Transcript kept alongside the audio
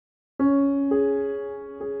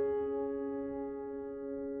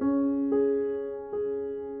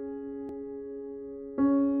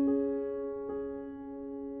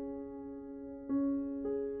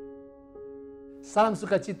Salam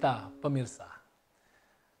sukacita pemirsa.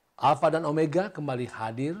 Alfa dan Omega kembali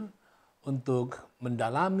hadir untuk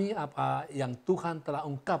mendalami apa yang Tuhan telah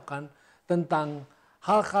ungkapkan tentang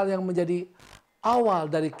hal-hal yang menjadi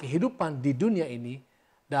awal dari kehidupan di dunia ini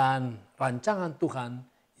dan rancangan Tuhan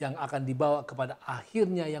yang akan dibawa kepada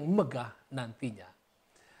akhirnya yang megah nantinya.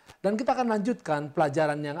 Dan kita akan lanjutkan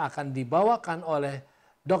pelajaran yang akan dibawakan oleh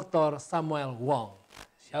Dr. Samuel Wong.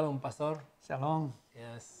 Shalom, Pastor. Shalom.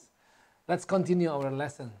 Yes. Let's continue our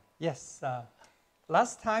lesson. Yes.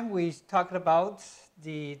 Last time we talked about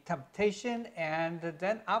the temptation, and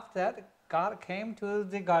then after that, God came to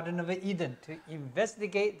the Garden of Eden to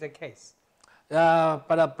investigate the case. Ya,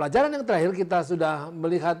 pada pelajaran yang terakhir kita sudah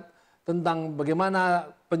melihat tentang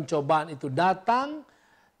bagaimana pencobaan itu datang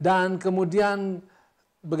dan kemudian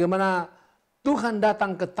bagaimana Tuhan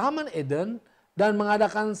datang ke Taman Eden dan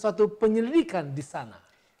mengadakan suatu penyelidikan di sana.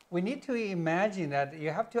 We need to imagine that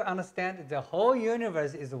you have to understand that the whole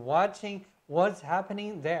universe is watching what's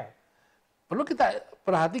happening there. Perlu kita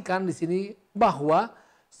perhatikan di sini bahwa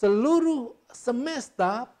seluruh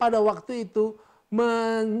semesta pada waktu itu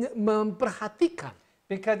memperhatikan.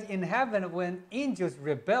 Because in heaven, when angels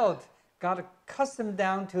rebelled, God cast them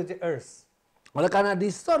down to the earth. Oleh karena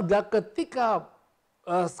di sorga ketika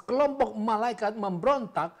sekelompok malaikat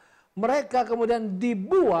memberontak, mereka kemudian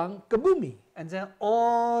dibuang ke bumi. And then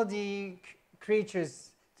all the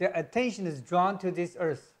creatures, their attention is drawn to this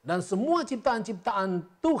earth. Dan semua ciptaan-ciptaan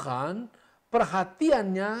Tuhan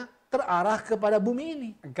perhatiannya terarah kepada bumi ini.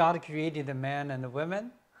 God created the man and the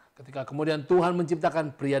woman, Ketika kemudian Tuhan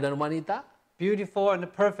menciptakan pria dan wanita, beautiful and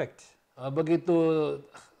perfect. begitu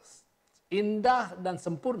indah dan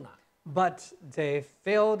sempurna. But they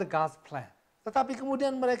failed God's plan. Tetapi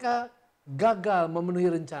kemudian mereka gagal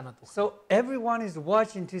memenuhi rencana Tuhan. So everyone is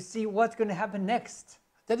watching to see what's going to happen next.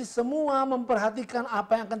 Jadi semua memperhatikan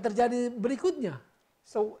apa yang akan terjadi berikutnya.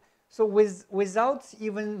 So without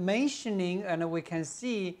even mentioning, and we can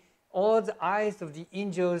see all the eyes of the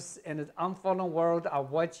angels and the unfallen world are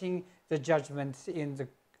watching the judgment in the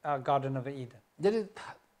Garden of Eden. Jadi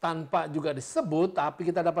tanpa juga disebut, tapi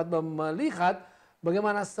kita dapat melihat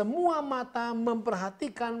bagaimana semua mata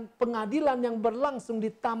memperhatikan pengadilan yang berlangsung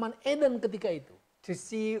di Taman Eden ketika itu. To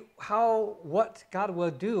see what God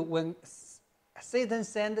will do when Satan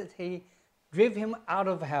said that he drove him out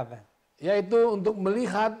of heaven. Yaitu untuk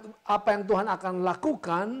melihat apa yang Tuhan akan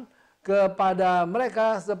lakukan kepada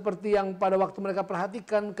mereka seperti yang pada waktu mereka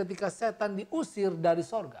perhatikan ketika setan diusir dari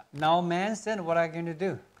sorga. Now man said, what are you going to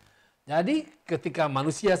do? Jadi ketika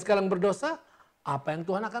manusia sekarang berdosa, apa yang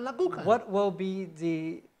Tuhan akan lakukan? What will be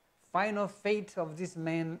the final fate of this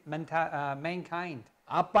mankind?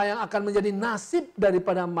 Apa yang akan menjadi nasib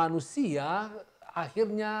daripada manusia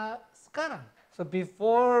akhirnya sekarang? So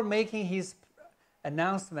before making his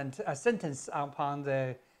announcement, a sentence upon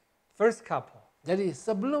the first couple, Jadi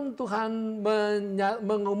sebelum Tuhan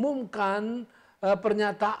mengumumkan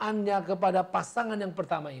pernyataannya kepada pasangan yang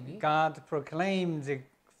pertama ini, God proclaimed the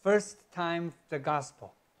first time the gospel.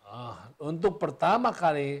 Untuk pertama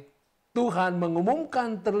kali Tuhan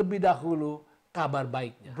mengumumkan terlebih dahulu kabar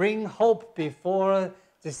baiknya. Bring hope before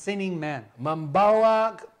the sinning man.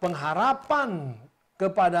 Membawa pengharapan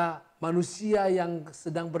kepada manusia yang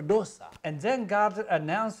sedang berdosa. And then God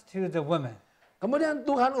announced to the woman. Kemudian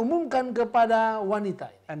Tuhan umumkan kepada wanita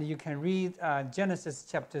ini. And you can read Genesis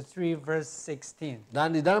chapter 3 verse 16.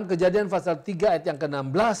 Dan di dalam Kejadian pasal 3 ayat yang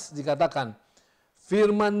ke-16 dikatakan,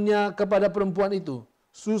 firman-Nya kepada perempuan itu,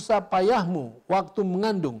 susah payahmu waktu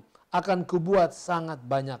mengandung akan kubuat sangat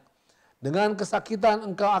banyak. Dengan kesakitan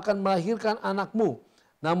engkau akan melahirkan anakmu,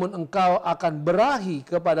 namun engkau akan berahi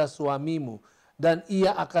kepada suamimu, dan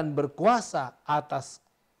ia akan berkuasa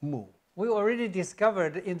atasmu. We already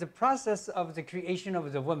discovered in the process of the creation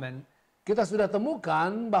of the woman, Kita sudah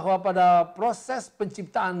temukan bahwa pada proses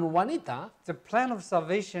penciptaan wanita, the plan of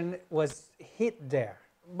salvation was hid there.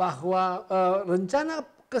 bahwa rencana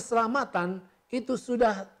keselamatan itu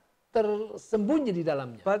sudah tersembunyi di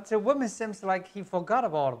dalamnya. But the woman seems like he forgot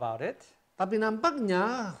about it. Tapi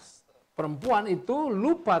nampaknya perempuan itu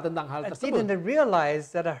lupa tentang hal I tersebut. didn't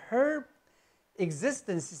realize that her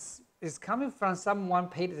existence is coming from someone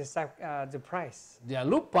paid the price. Dia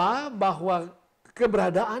lupa bahwa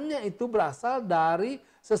keberadaannya itu berasal dari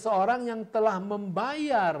seseorang yang telah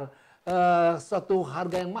membayar suatu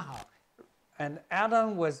harga yang mahal. And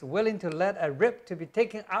Adam was willing to let a rib to be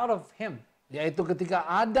taken out of him. Yaitu ketika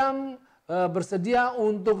Adam bersedia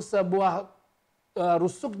untuk sebuah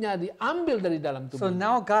rusuknya diambil dari dalam So tubuhnya.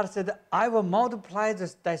 now God said, I will multiply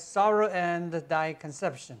thy sorrow and thy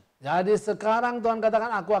conception. Jadi sekarang Tuhan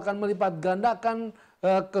katakan, aku akan melipat gandakan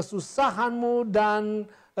kesusahanmu dan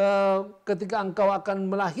ketika engkau akan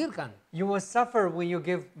melahirkan. You will suffer when you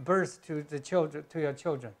give birth to your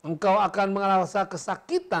children. Engkau akan merasa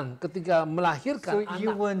kesakitan ketika melahirkan So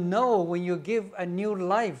you anak. will know when you give a new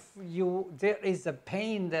life, there is a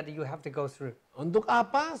pain that you have to go through. Untuk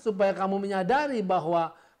apa? Supaya kamu menyadari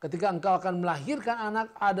bahwa ketika engkau akan melahirkan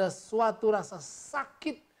anak, ada suatu rasa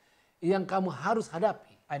sakit yang kamu harus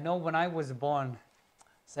hadapi. I know when I was born,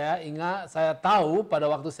 Saya tahu pada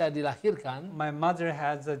waktu saya dilahirkan, my mother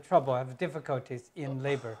has have difficulties in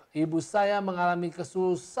labor. ibu saya mengalami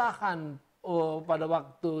kesusahan pada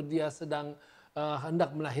waktu dia sedang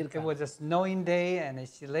hendak It melahirkan. was a snowing day and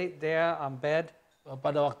she laid there on bed.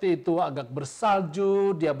 Pada waktu itu agak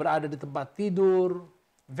bersalju, dia berada di tempat tidur.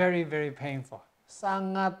 Very, very painful.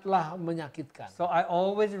 Sangatlah menyakitkan. So I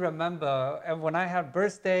always remember, and when I had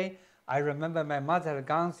birthday, I remember my mother had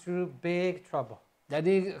gone through big trouble.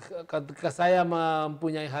 Jadi ketika saya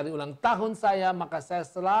mempunyai hari ulang tahun saya, maka saya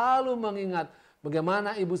selalu mengingat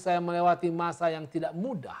bagaimana ibu saya melewati masa yang tidak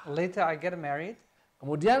mudah. Later I get married,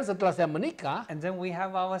 Kemudian setelah saya menikah, and then we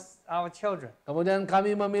have our children. kemudian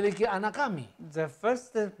kami memiliki anak kami. The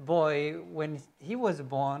first boy, when he was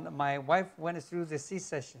born, my wife went through the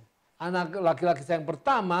C-section. Anak laki-laki saya yang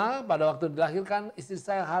pertama, pada waktu dilahirkan, istri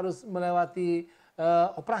saya harus melewati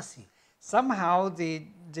operasi. Somehow the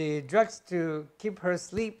drugs to keep her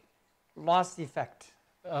sleep lost effect.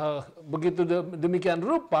 Begitu demikian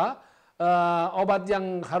rupa, obat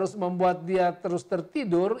yang harus membuat dia terus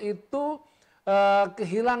tertidur itu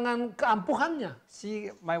kehilangan keampuhannya.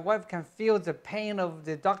 My wife can feel the pain of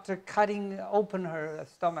the doctor cutting open her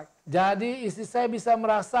stomach. Jadi istri saya bisa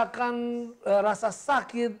merasakan rasa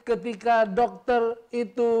sakit ketika dokter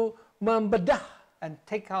itu membedah And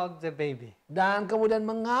take out the baby. dan kemudian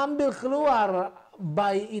mengambil keluar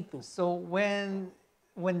bayi itu. So when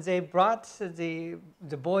they brought the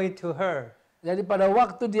boy to her, Jadi pada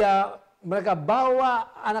waktu mereka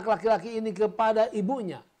bawa anak laki-laki ini kepada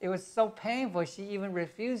ibunya, it was so painful she even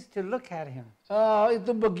refused to look at him.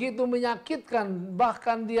 itu begitu menyakitkan,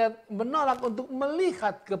 bahkan dia menolak untuk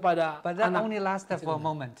melihat kepada But that anak. only lasted for a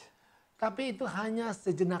moment. Tapi itu hanya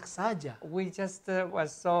sejenak saja. We just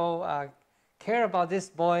was so care about this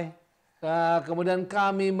boy. Kemudian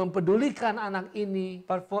kami mempedulikan anak ini.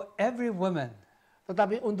 But for every woman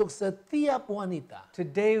Tetapi untuk setiap wanita,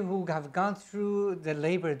 today who have gone through the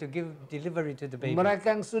labor to give delivery to the baby,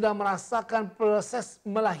 mereka yang sudah merasakan proses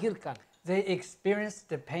melahirkan, they experience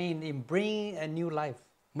the pain in bringing a new life.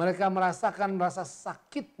 mereka merasakan rasa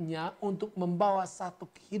sakitnya untuk membawa satu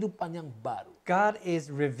kehidupan yang baru. God is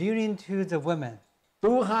revealing to the women,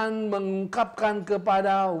 Tuhan mengungkapkan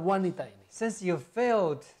kepada wanita ini, since you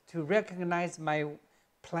failed to recognize my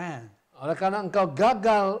plan oleh karena engkau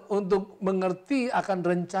gagal untuk mengerti akan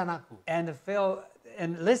rencanaku,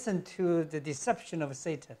 and listen to the deception of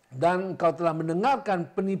Satan, dan engkau telah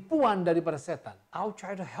mendengarkan penipuan daripada setan, I'll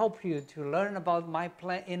try to help you to learn about my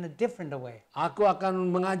plan in a different way. aku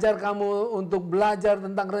akan mengajar kamu untuk belajar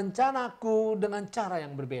tentang rencanaku dengan cara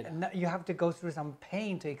yang berbeda. And you have to go through some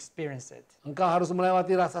pain to experience it. Engkau harus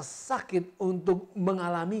melewati rasa sakit untuk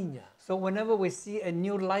mengalaminya. So whenever we see a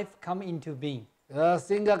new life come into being,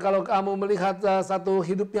 Sehingga kalau kamu melihat satu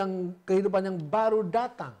kehidupan yang baru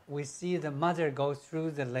datang, we see the mother go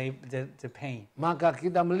through the pain. maka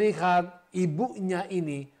kita melihat ibunya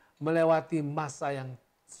ini melewati masa yang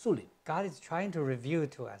sulit. God is trying to reveal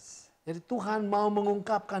to us. Jadi Tuhan mau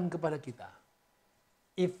mengungkapkan kepada kita,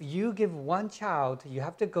 If you give one child, you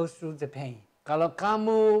have to go through the pain. kalau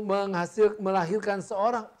kamu melahirkan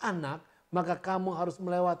seorang anak, maka kamu harus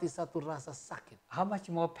melewati satu rasa sakit. How much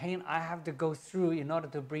more pain I have to go through in order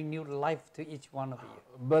to bring new life to each one of you.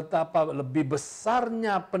 Betapa lebih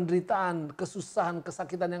besarnya penderitaan, kesusahan,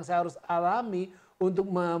 kesakitan yang saya harus alami untuk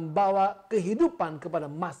membawa kehidupan kepada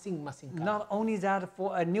masing-masing kami. Not only that,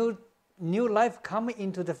 for a new life coming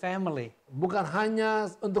into the family, Bukan hanya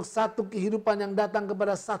untuk satu kehidupan yang datang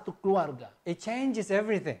kepada satu keluarga. it changes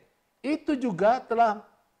everything. Itu juga telah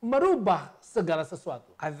merubah segala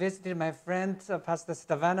sesuatu. I visited my friend, Pastor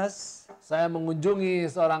Stefanus, Saya mengunjungi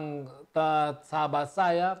seorang sahabat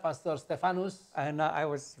saya, Pastor Stefanus. and I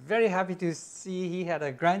was very happy to see he had a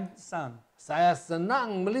grandson. Saya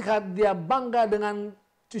senang melihat dia bangga dengan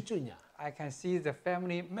cucunya. I can see the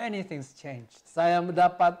family, many things changed. Saya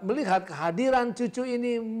dapat melihat kehadiran cucu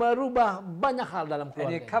ini merubah banyak hal dalam And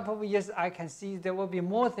in a keluarga. couple of years, I can see there will be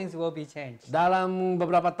more things will be changed. Dalam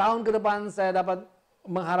beberapa tahun ke depan saya dapat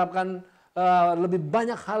mengharapkan lebih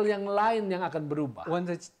banyak hal yang lain yang akan berubah. When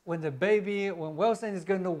Wilson is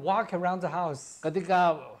going to walk around the house,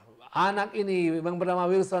 Ketika anak ini yang bernama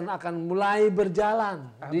Wilson akan mulai berjalan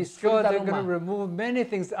di I'm sure sekitar they're going to rumah. remove many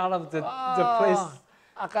things out of the place.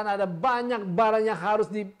 akan ada banyak barang yang harus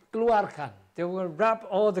dikeluarkan. They will wrap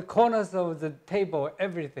all the corners of the table,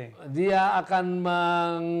 everything. Dia akan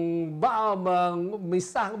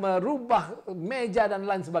merubah meja dan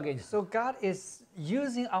lain sebagainya. So God is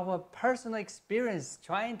using our personal experience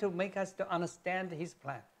trying to make us to understand His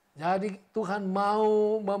plan. Jadi Tuhan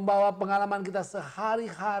mau membawa pengalaman kita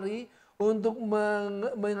sehari-hari untuk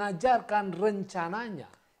mengajarkan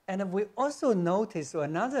rencananya. And we also notice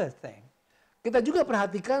another thing. Kita juga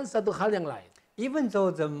perhatikan satu hal yang lain. Even though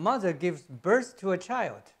the mother gives birth to a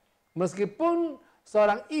child, Meskipun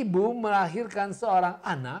seorang ibu melahirkan seorang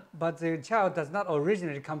anak, but the child does not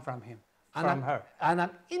originally come from her.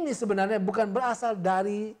 Anak ini sebenarnya bukan berasal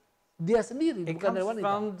dari dia sendiri, It bukan comes dari wanita.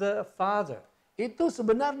 from the father. Itu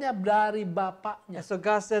sebenarnya dari bapaknya. And so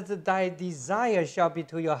God says, thy desire shall be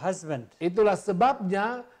to your husband. Itulah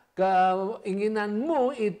sebabnya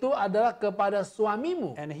keinginanmu itu adalah kepada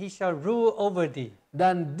suamimu. And he shall rule over thee.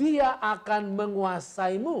 Dan dia akan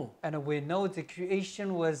menguasaimu. And we know the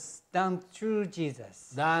creation was done through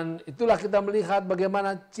Jesus. Dan itulah kita melihat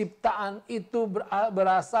bagaimana ciptaan itu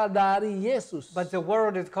berasal dari Yesus. But the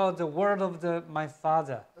world is called the world of my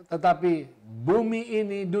Father. Tetapi bumi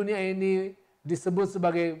ini, dunia ini disebut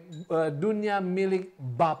sebagai dunia milik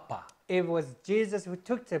Bapa. It was Jesus who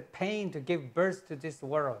took the pain to give birth to this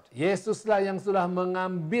world. Yesuslah yang sudah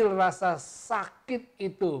mengambil rasa sakit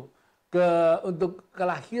itu untuk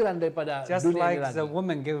kelahiran daripada Just dunia like ini lagi. the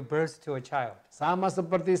woman gave birth to a child. Sama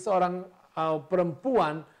seperti seorang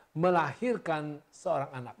perempuan melahirkan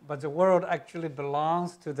seorang anak. But the world actually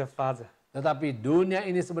belongs to the Father. Tetapi dunia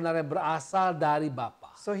ini sebenarnya berasal dari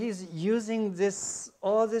Bapa. So he's using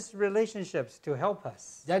all these relationships to help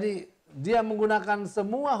us. Jadi dia menggunakan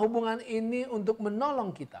semua hubungan ini untuk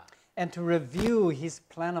menolong kita. And to review his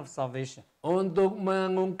plan of salvation. Untuk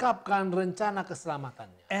mengungkapkan rencana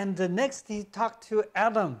keselamatannya. And the next he talked to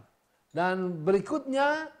Adam. Dan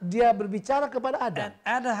berikutnya dia berbicara kepada Adam. And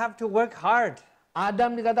Adam have to work hard.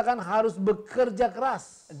 Adam dikatakan harus bekerja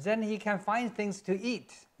keras. Then he can find things to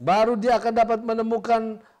eat. Baru dia akan dapat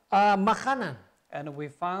menemukan makanan. And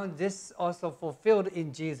we found this also fulfilled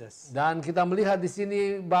in Jesus. Dan kita melihat di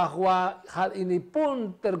sini bahwa hal ini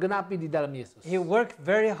pun tergenapi di dalam Yesus. He worked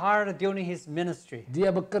very hard during his ministry.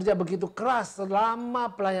 Dia bekerja begitu keras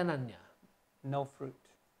selama pelayanannya. No fruit.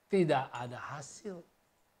 Tidak ada hasil.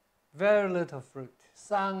 Very little fruit.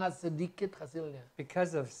 Sangat sedikit hasilnya.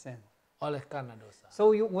 Because of sin. Oleh karena dosa.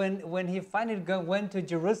 So when he finally went to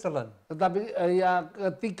Jerusalem, Tetapi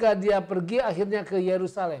ketika dia pergi akhirnya ke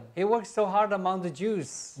Yerusalem, he worked so hard among the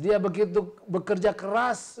Jews. dia begitu bekerja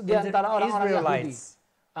keras di antara orang-orang Yahudi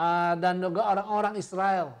dan juga orang-orang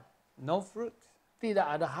Israel. No fruit. Tidak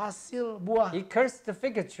ada hasil buah. He cursed the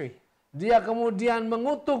fig tree. Dia kemudian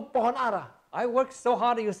mengutuk pohon ara. I worked so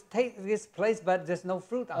hard, you take this place, but there's no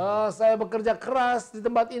fruit on it. Saya bekerja keras di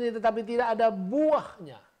tempat ini, tetapi tidak ada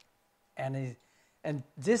buahnya. And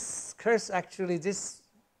this curse actually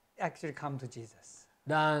come to Jesus.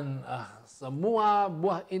 Dan semua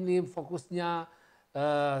buah ini fokusnya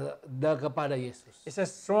kepada Yesus. It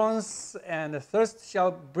says, "Thorns and thirst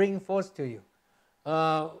shall bring forth to you."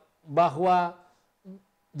 Bahwa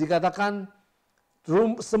dikatakan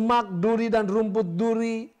semak duri dan rumput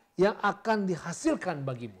duri yang akan dihasilkan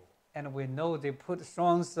bagimu. And we know they put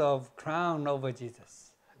thorns of crown over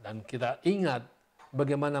Jesus. Dan kita ingat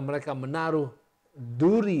bagaimana mereka menaruh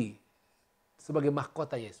duri sebagai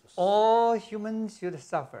mahkota Yesus. All humans should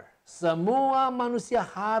suffer. Semua manusia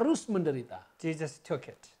harus menderita. Jesus took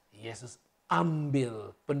it. Yesus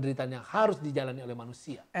ambil penderitaan yang harus dijalani oleh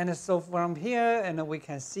manusia. And so from here, and we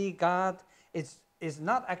can see God is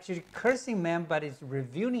not actually cursing man, but is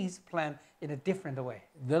revealing his plan in a different way.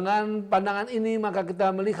 Dengan pandangan ini maka kita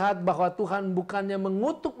melihat bahwa Tuhan bukannya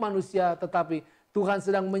mengutuk manusia, tetapi Tuhan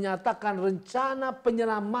sedang menyatakan rencana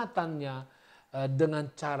penyelamatannya dengan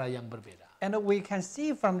cara yang berbeda. And we can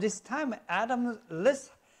see from this time, Adam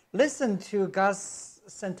listened to God's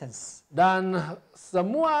sentence. Dan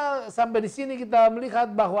semua sampai di sini kita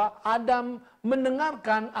melihat bahwa Adam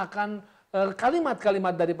mendengarkan akan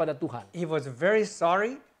kalimat-kalimat daripada Tuhan. He was very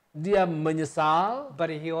sorry. Dia menyesal,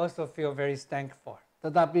 But he also feel very thankful.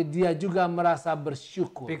 tetapi dia juga merasa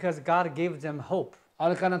bersyukur. Because God gave them hope.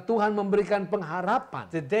 Oleh karena Tuhan memberikan pengharapan.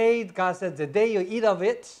 The day, God said, the day you eat of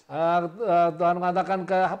it, Tuhan mengatakan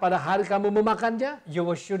pada hari kamu memakannya, you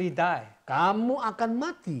will surely die. kamu akan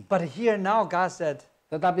mati. But here now, God said,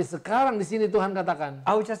 Tetapi sekarang di sini Tuhan katakan,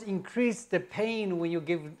 I will just increase the pain when you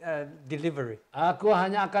give delivery. aku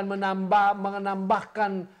hanya akan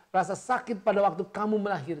menambahkan rasa sakit pada waktu kamu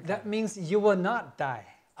melahirkan. That means you will not die.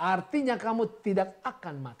 Artinya kamu tidak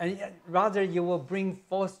akan mati. And rather you will bring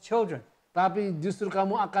forth children. tapi justru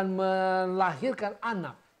kamu akan melahirkan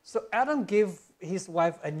anak. So Adam gave his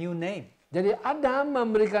wife a new name, Jadi Adam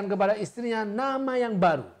memberikan kepada istrinya nama yang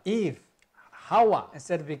baru, Eve. Hawa, I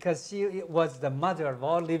said because she was the mother of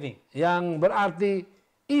all living. yang berarti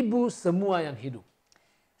ibu semua yang hidup.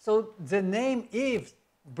 So the name Eve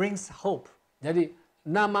brings hope. Jadi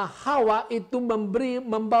nama Hawa itu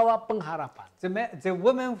membawa pengharapan. The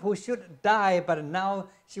woman who should die, but now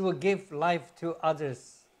she will give life to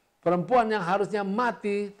others. Perempuan yang harusnya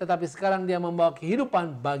mati, tetapi sekarang dia membawa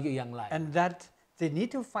kehidupan bagi yang lain. And that they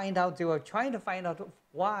need to find out, they were trying to find out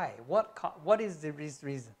why, what is the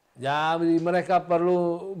reason. Jadi mereka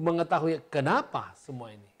perlu mengetahui kenapa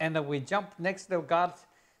semua ini. And we jump next to God,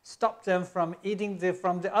 stop them from eating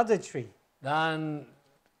from the other tree. Dan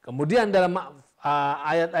kemudian dalam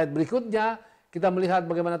ayat-ayat berikutnya, kita melihat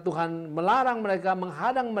bagaimana Tuhan melarang mereka,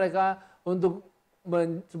 menghadang mereka untuk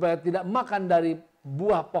supaya tidak makan dari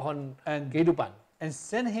buah pohon kehidupan. And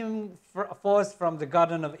send him forth from the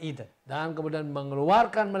Garden of Eden. Dan kemudian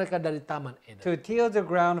mengeluarkan mereka dari Taman Eden. To till the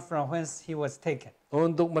ground from whence he was taken.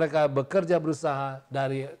 Untuk mereka bekerja berusaha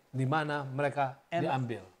dari di mana mereka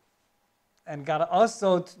diambil. And God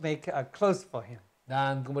also to make a clothes for him.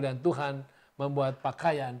 Dan kemudian Tuhan membuat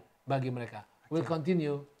pakaian bagi mereka. We'll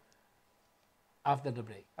continue after the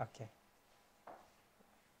break. Okay.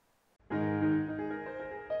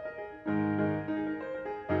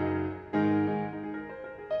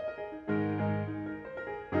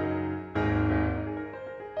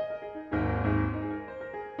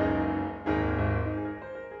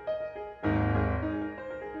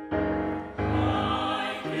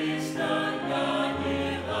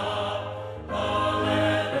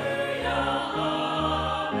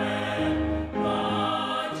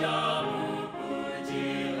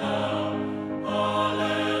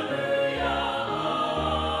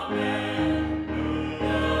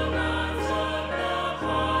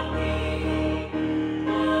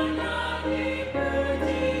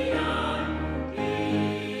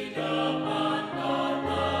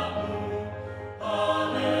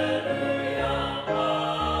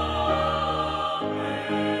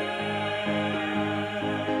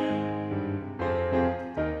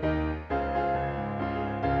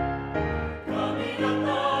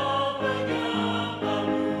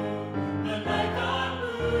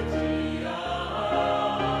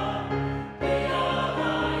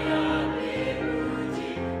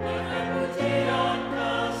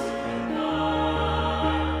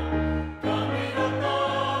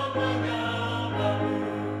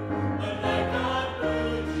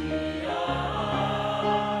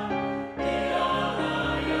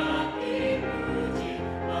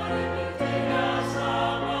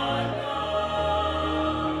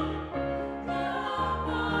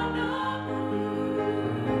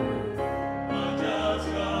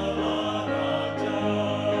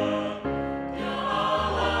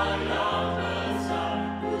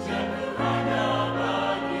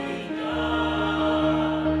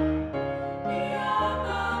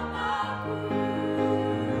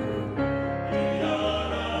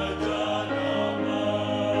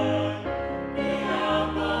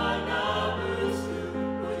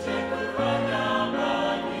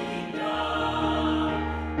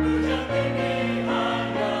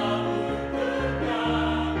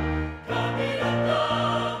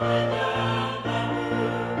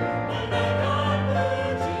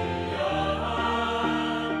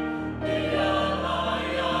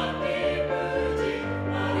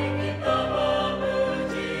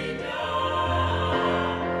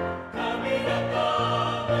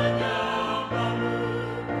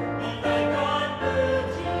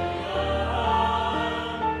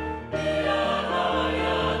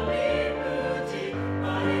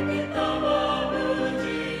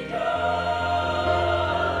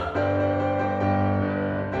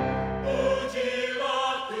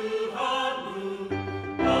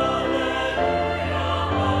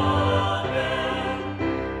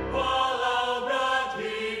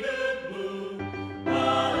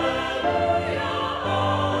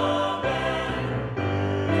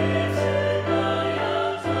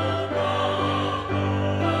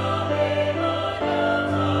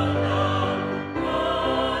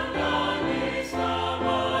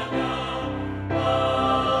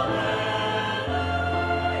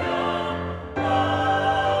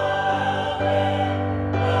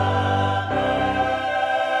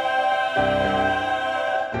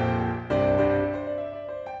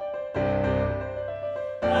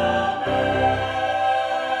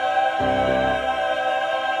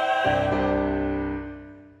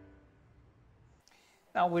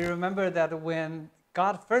 Now we remember that when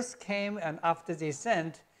God first came and after they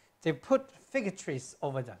sent, they put fig trees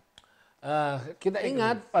over them. Kita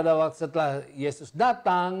ingat pada waktu setelah Yesus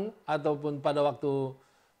datang ataupun pada waktu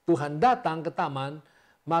Tuhan datang ke taman,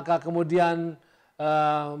 maka kemudian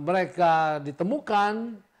mereka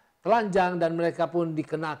ditemukan telanjang dan mereka pun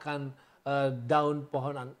dikenakan daun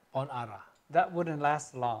pohon ara. That wouldn't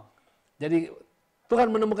last long. Jadi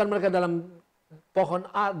Tuhan menemukan mereka dalam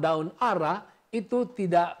daun ara itu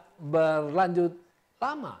tidak berlanjut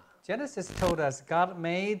lama. Genesis told us God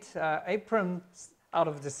made aprons out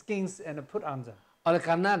of the skins and put on them. Oleh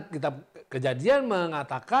karena Kejadian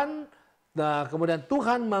mengatakan, kemudian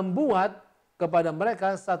Tuhan membuat kepada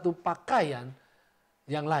mereka satu pakaian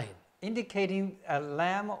yang lain, indicating a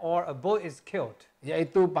lamb or a bull is killed.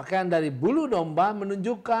 Yaitu pakaian dari bulu domba,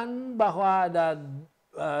 menunjukkan bahwa ada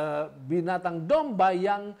binatang domba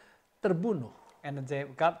yang terbunuh. And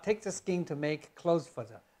God takes the skin to make clothes for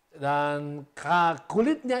them. Dan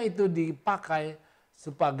kulitnya itu dipakai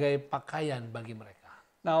sebagai pakaian bagi mereka.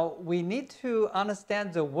 Now we need to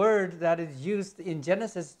understand the word that is used in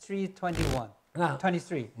Genesis 3:21. Nah,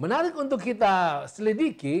 23. Menarik untuk kita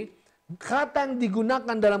selidiki kata yang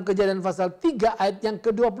digunakan dalam Kejadian pasal 3 ayat yang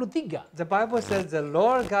ke-23. The Bible says the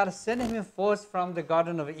Lord God sent him forth from the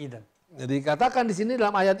Garden of Eden. Jadi katakan di sini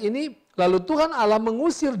dalam ayat ini, lalu Tuhan Allah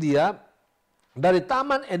mengusir dia dari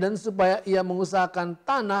Taman Eden supaya ia mengusahakan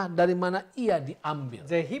tanah dari mana ia diambil.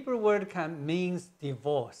 The Hebrew word means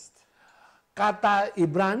divorced. Kata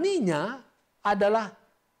Ibraninya adalah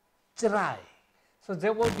cerai. So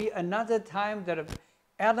there will be another time that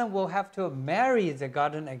Adam will have to marry the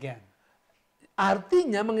garden again.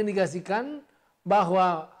 Artinya mengindikasikan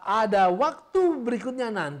bahwa ada waktu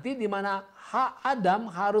berikutnya nanti di mana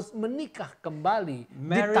Adam harus menikah kembali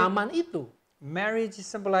di taman itu. Marriage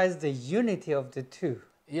symbolizes the unity of the two.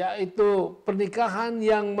 Yaitu pernikahan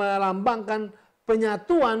yang melambangkan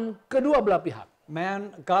penyatuan kedua belah pihak.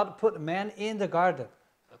 God put man in the garden.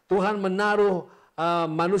 Tuhan menaruh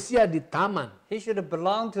manusia di taman. He should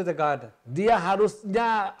belong to the garden. Dia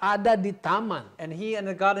harusnya ada di taman. And he and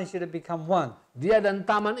the garden should have become one. Dia dan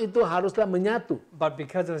taman itu haruslah menyatu. But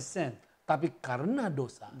because of sin, tapi karena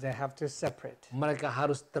dosa, they have to separate. Mereka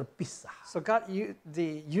harus terpisah. So God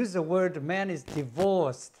use the word man is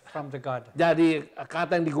divorced from the garden. Jadi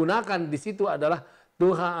kata yang digunakan di situ adalah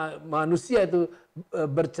Tuhan manusia itu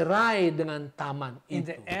bercerai dengan taman in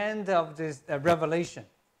itu. The end of this revelation.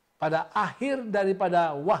 Pada akhir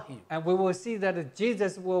daripada wahyu. And we will see that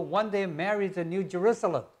Jesus will one day marry the New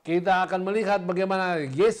Jerusalem. Kita akan melihat bagaimana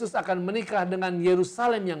Yesus akan menikah dengan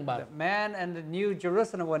Yerusalem yang baru. The man and the New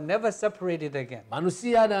Jerusalem were never separated again.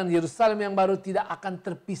 Manusia dengan Yerusalem yang baru tidak akan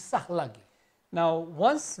terpisah lagi. Now,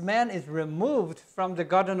 once man is removed from the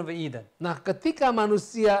Garden of Eden. Nah, ketika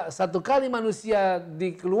satu kali manusia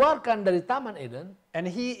dikeluarkan dari Taman Eden, and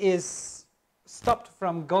he is stopped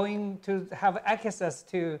from going to have access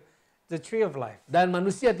to the tree of life. Dan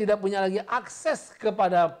manusia tidak punya lagi akses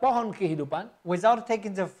kepada pohon kehidupan. Without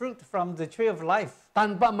taking the fruit from the tree of life.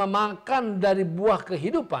 Tanpa memakan dari buah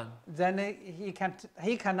kehidupan. Then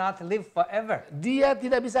he cannot live forever. Dia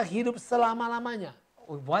tidak bisa hidup selama-lamanya.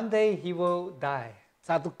 One day he will die.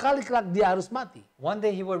 Satu kali kelak dia harus mati. One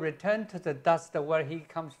day he will return to the dust where he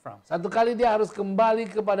comes from. Satu kali dia harus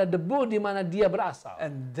kembali kepada debu di mana dia berasal.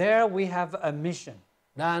 And there we have a mission.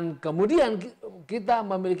 Dan kemudian kita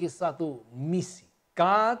memiliki satu misi.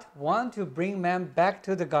 God want to bring man back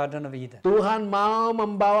to the Garden of Eden. Tuhan mau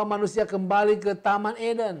membawa manusia kembali ke Taman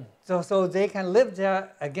Eden. So they can live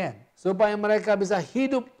there again. Supaya mereka bisa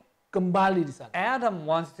hidup kembali di sana. Adam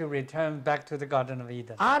wants to return back to the Garden of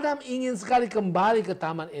Eden. Adam ingin sekali kembali ke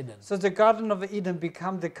Taman Eden. So the Garden of Eden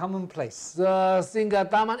become the common place. Sehingga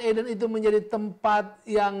Taman Eden itu menjadi tempat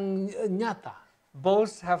yang nyata.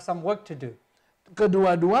 Both have some work to do.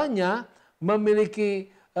 Kedua-duanya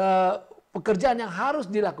memiliki pekerjaan yang harus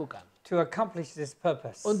dilakukan. To accomplish this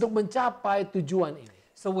purpose. Untuk mencapai tujuan ini.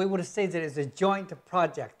 So we would say that it's a joint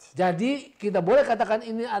project. Jadi kita boleh katakan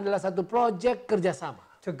ini adalah satu proyek kerjasama.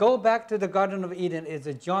 To go back to the Garden of Eden is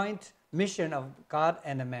a joint mission of God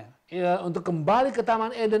and a man. Ya, untuk kembali ke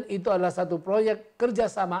Taman Eden itu adalah satu proyek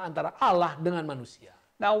kerjasama antara Allah dengan manusia.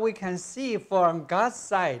 Now we can see from God's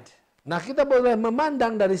side. Nah, kita boleh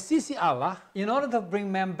memandang dari sisi Allah. In order to bring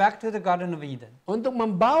man back to the Garden of Eden. Untuk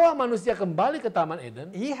membawa manusia kembali ke Taman Eden.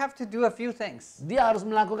 He have to do a few things. Dia harus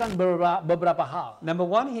melakukan beberapa hal. Number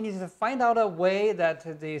one, he needs to find out a way that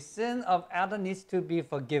the sin of Adam needs to be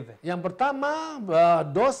forgiven. Yang pertama,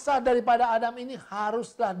 dosa daripada Adam ini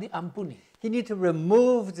haruslah diampuni. He need to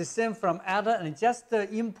remove the sin from Adam and just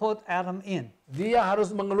import Adam in. Dia harus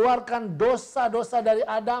mengeluarkan dosa-dosa dari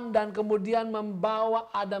Adam dan kemudian membawa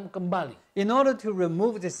Adam kembali. In order to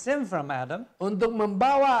remove the sin from Adam, untuk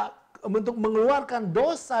membawa untuk mengeluarkan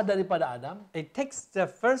dosa daripada Adam, it takes the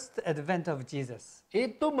first advent of Jesus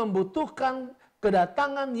itu membutuhkan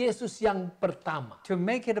kedatangan Yesus yang pertama. to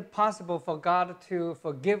make it possible for God to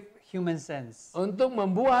forgive human sins. Untuk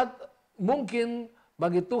membuat mungkin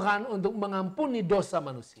bagi Tuhan untuk mengampuni dosa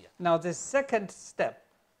manusia. Now the second step,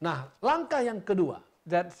 Nah, langkah yang kedua,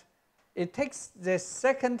 that it takes the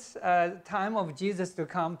second time of Jesus to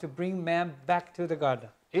come to bring man back to the garden.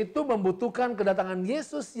 itu membutuhkan kedatangan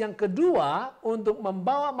Yesus yang kedua untuk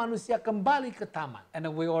membawa manusia kembali ke taman. And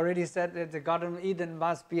we already said that the Garden of Eden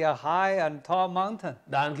must be a high and tall mountain.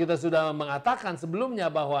 Dan kita sudah mengatakan sebelumnya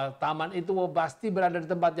bahwa taman itu pasti berada di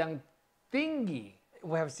tempat yang tinggi.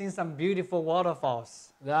 We have seen some beautiful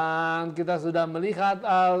waterfalls. Dan kita sudah melihat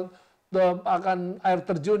akan air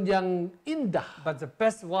terjun yang indah. But the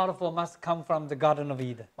best waterfall must come from the Garden of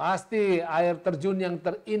Eden. Pasti air terjun yang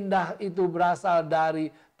terindah itu berasal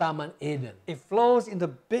dari Taman Eden. It flows in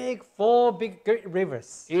the four big great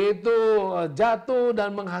rivers. Itu jatuh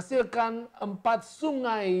dan menghasilkan 4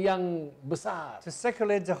 sungai yang besar. To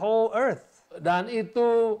circulate the whole earth. Dan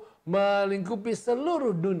itu melingkupi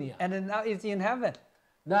seluruh dunia. And then now it's in heaven.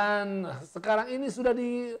 Dan sekarang ini sudah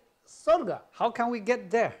di surga. How can we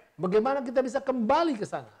get there? Bagaimana kita bisa kembali ke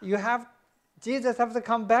sana? Jesus have to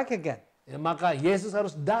come back again Ya, maka Yesus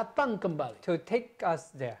harus datang kembali to take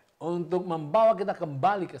us there. untuk membawa kita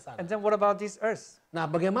kembali ke sana. And then what about this earth? Nah,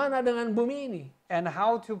 bagaimana dengan bumi ini? And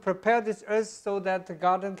how to prepare this earth so that the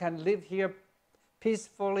garden can live here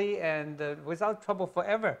peacefully and without trouble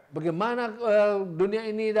forever. Bagaimana dunia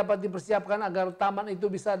ini dapat dipersiapkan agar taman itu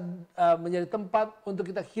bisa menjadi tempat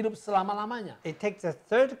untuk kita hidup selama-lamanya? It takes the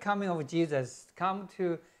third coming of Jesus come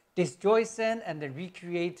to destroy sin and then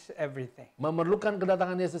recreate everything. Memerlukan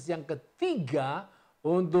kedatangan Yesus yang ketiga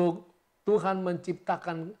untuk Tuhan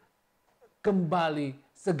menciptakan kembali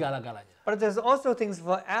segala-galanya. But there's also things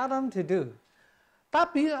for Adam to do.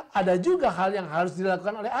 Tapi ada juga hal yang harus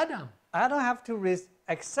dilakukan oleh Adam. Adam have to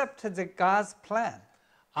accept the God's plan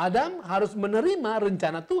Adam harus menerima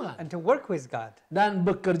rencana Tuhan and to work with God. dan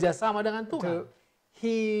bekerja sama dengan Tuhan.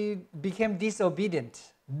 He became disobedient.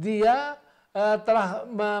 Dia telah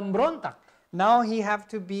memberontak. Now he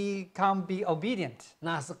have to be obedient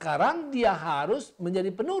Nah, sekarang dia harus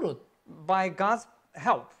menjadi penurut by God's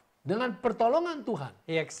help. dengan pertolongan Tuhan.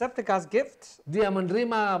 He accepted God's gift, Dia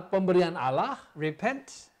menerima pemberian Allah,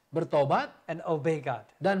 repent, bertobat, and obey God.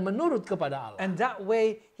 dan menurut kepada Allah. And that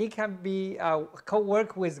way he can be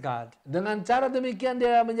co-work with God. Dengan cara demikian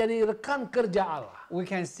dia menjadi rekan kerja Allah. We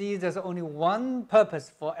can see there's only one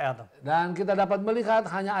purpose for Adam. Dan kita dapat melihat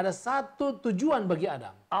hanya ada satu tujuan bagi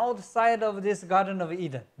Adam. Outside of this Garden of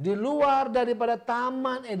Eden, Di luar daripada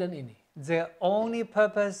Taman Eden ini. the only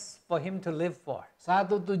purpose for him to live for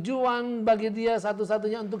Satu tujuan bagi dia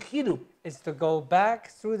satu-satunya untuk hidup. is to go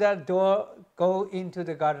back through that door, go into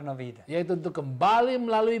the Garden of Eden. Yaitu untuk kembali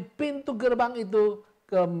melalui pintu gerbang itu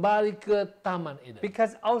kembali ke Taman Eden.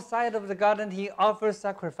 Because outside of the garden he offers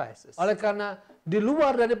sacrifices, Oleh karena di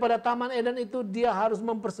luar daripada Taman Eden itu dia harus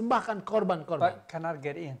mempersembahkan korban-korban. but cannot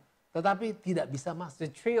get in. Tetapi tidak bisa masuk.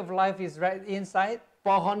 The tree of life is right inside.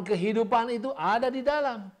 Pohon kehidupan itu ada di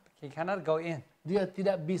dalam. He cannot go in. Dia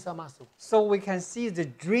tidak bisa masuk. So we can see the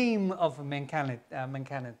dream of mankind.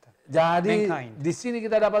 Jadi Mankind. di sini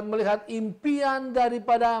kita dapat melihat impian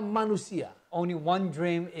daripada manusia. Only one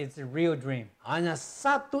dream is the real dream. Hanya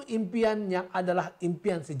satu impian yang adalah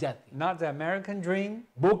impian sejati. Not the American dream,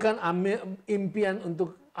 Bukan impian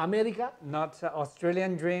untuk Amerika, not the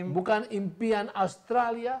Australian dream, bukan impian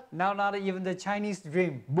Australia, now not even the Chinese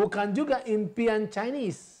dream, bukan juga impian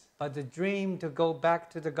Chinese. but the dream to go back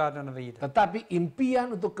to the Garden of Eden. Tetapi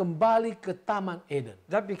impian untuk kembali ke Taman Eden.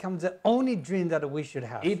 That becomes the only dream that we should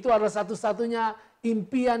have. Itu adalah satu-satunya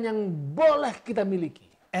impian yang boleh kita miliki.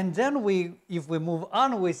 And then if we move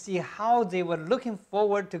on, we see how they were looking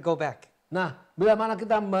forward to go back. Nah, bila mana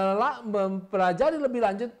kita mempelajari lebih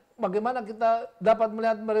lanjut, bagaimana kita dapat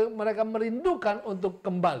melihat mereka merindukan untuk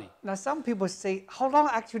kembali. Now some people say, how long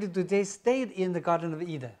actually do they stay in the Garden of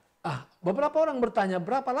Eden? Beberapa orang bertanya,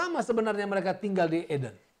 berapa lama sebenarnya mereka tinggal di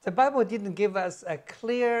Eden? The Bible didn't give us a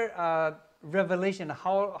clear revelation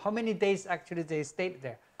how many days actually they stayed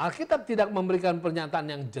there. Alkitab tidak memberikan pernyataan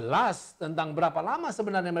yang jelas tentang berapa lama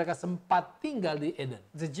sebenarnya mereka sempat tinggal di Eden.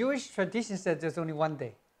 The Jewish tradition said there's only one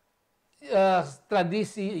day.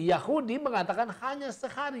 Tradisi Yahudi mengatakan hanya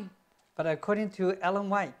sehari. But according to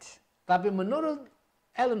Ellen White, Tapi menurut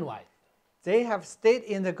Ellen White, they have stayed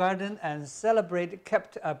in the garden and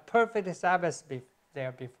kept a perfect Sabbath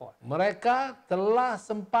there before. mereka telah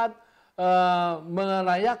sempat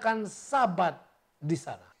merayakan Sabat di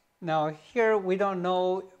sana. Now here we don't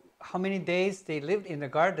know how many days they lived in the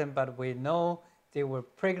garden, but we know they were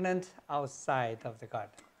pregnant outside of the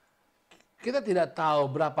garden. Kita tidak tahu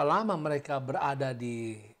berapa lama mereka berada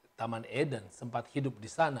di Taman Eden, sempat hidup di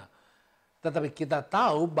sana. Tetapi kita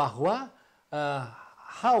tahu bahwa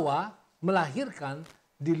Hawa melahirkan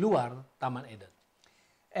di luar Taman Eden.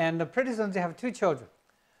 And pretty soon they have 2 children.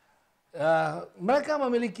 Mereka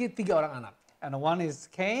memiliki 3 orang anak. And one is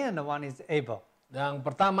Cain and one is Abel. Yang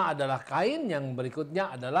pertama adalah Kain, yang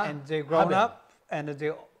berikutnya adalah And they grown Habel. up and they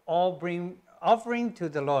all bring offering to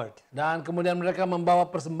the Lord. Dan kemudian mereka membawa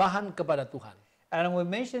persembahan kepada Tuhan. And we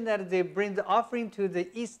mentioned that they bring the offering to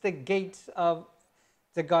the east gate of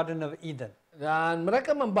the Garden of Eden. Dan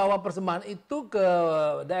mereka membawa persembahan itu ke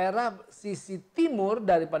daerah sisi timur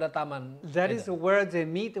daripada Taman That is Eden. where they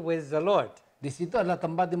meet with the Lord. Di situ adalah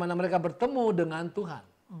tempat di mana mereka bertemu dengan Tuhan.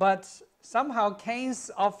 But somehow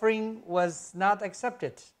Cain's offering was not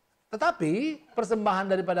accepted Tetapi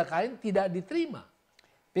persembahan daripada Kain tidak diterima.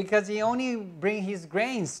 because he only bring his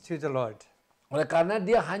grains to the Lord. Oleh karena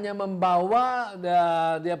dia hanya membawa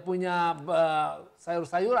dia punya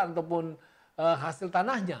sayur-sayuran ataupun hasil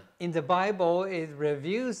tanahnya. In the Bible, it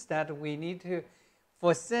reviews that we need to,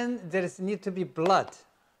 for sin, there is need to be blood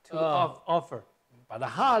to offer.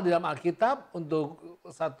 Padahal di dalam Alkitab untuk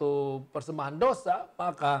satu persembahan dosa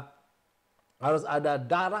maka harus ada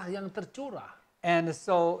darah yang tercurah. And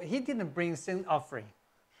so he didn't bring sin offering.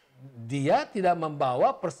 Dia tidak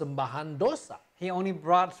membawa persembahan dosa. He only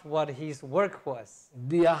brought what his work was.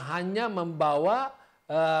 Dia hanya membawa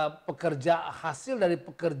hasil dari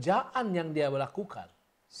pekerjaan yang dia lakukan.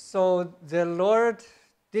 So the Lord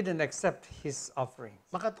didn't accept his offering.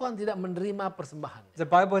 Maka Tuhan tidak menerima persembahan. The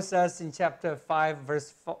Bible says in chapter 5,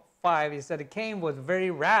 verse 5, it said Cain was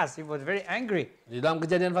very wrath, he was very angry. Di dalam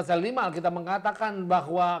Kejadian pasal 5 kita mengatakan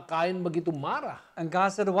bahwa Kain begitu marah. And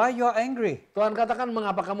God said, why you are angry? Tuhan katakan,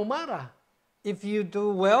 mengapa kamu marah? If you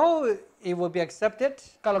do well, it will be accepted.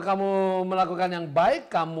 Kalau kamu melakukan yang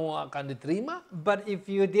baik, kamu akan diterima. But if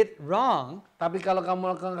you did wrong, Tapi kalau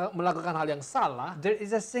kamu melakukan hal yang salah, there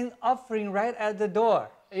is a sin offering right at the door.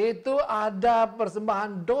 itu ada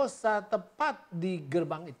persembahan dosa tepat di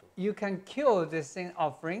gerbang itu. You can kill the sin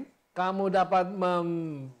offering, Kamu dapat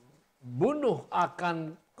membunuh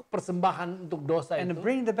akan persembahan untuk dosa and itu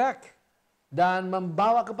bring it back. dan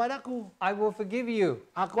membawa kepadaku. I will forgive you.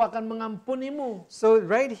 Aku akan mengampunimu. So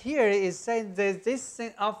right here is saying that this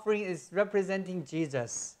sin offering is representing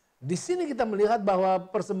Jesus. Di sini kita melihat bahwa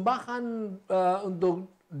persembahan untuk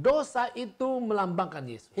dosa itu melambangkan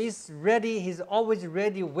Yesus. He's ready, he's always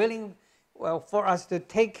ready, willing for us to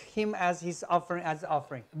take him as his offering, as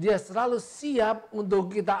offering. Dia selalu siap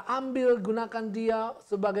untuk kita ambil, gunakan dia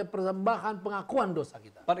sebagai persembahan pengakuan dosa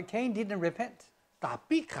kita. But Cain didn't repent.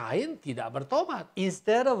 Tapi Kain tidak bertobat.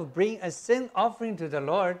 Instead of bring a sin offering to the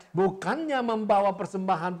Lord, Bukannya membawa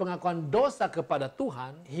persembahan pengakuan dosa kepada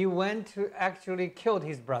Tuhan, he went to actually killed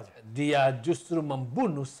his brother, dia justru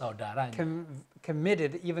membunuh saudaranya.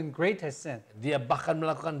 committed even greater sin. Dia bahkan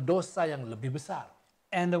melakukan dosa yang lebih besar.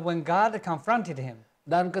 And when God confronted him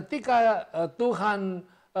Dan ketika Tuhan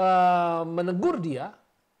menegur dia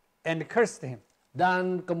and cursed him,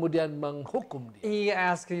 dan kemudian menghukum dia, he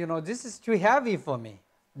asked, this is too heavy for me.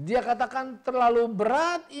 dia katakan, terlalu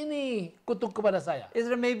berat ini kutuk kepada saya. Is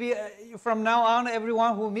there maybe from now on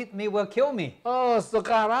everyone who meet me will kill me? Oh,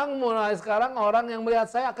 mulai sekarang orang yang melihat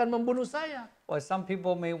saya akan membunuh saya. Or some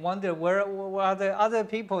people may wonder where are the other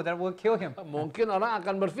people that will kill him? Mungkin orang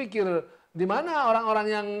akan berpikir, di mana orang-orang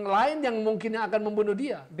yang lain yang mungkin akan membunuh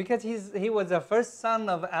dia? Because he was the first son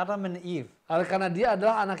of Adam and Eve. Karena dia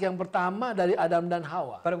adalah anak yang pertama dari Adam dan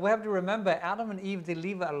Hawa. But we have to remember, Adam and Eve, they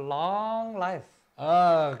live a long life.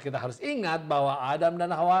 Kita harus ingat bahwa Adam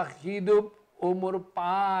dan Hawa hidup umur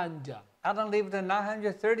panjang. Adam lived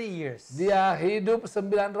 930 years. Dia hidup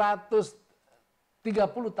 930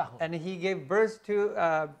 tahun. And he gave birth to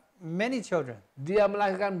many children. Dia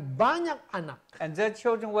melahirkan banyak anak. And their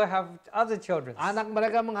children will have other children. Anak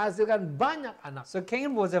mereka menghasilkan banyak anak. So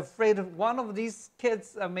Cain was afraid one of these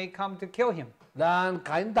kids may come to kill him. Dan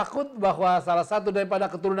Kain takut bahwa salah satu daripada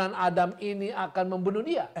keturunan Adam ini akan membunuh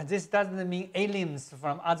dia. And this doesn't mean aliens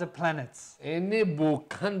from other planets. Ini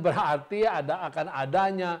bukan berarti akan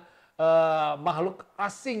adanya makhluk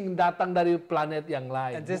asing datang dari planet yang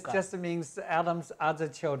lain. And this Bukan. just means Adam's other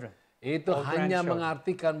children. Itu or hanya grandchildren.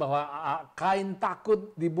 mengartikan bahwa Kain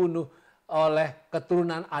takut dibunuh oleh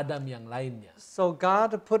keturunan Adam yang lainnya. So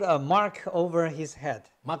God put a mark over his head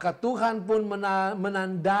Maka Tuhan pun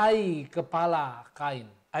menandai kepala Kain.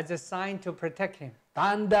 as a sign to protect him.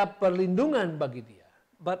 Tanda perlindungan bagi dia.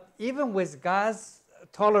 But even with God's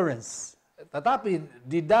tolerance, Tetapi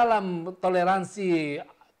di dalam toleransi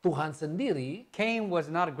Tuhan sendiri, Cain was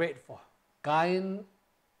not grateful. Kain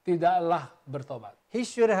tidaklah bertobat. He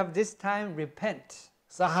should have this time repent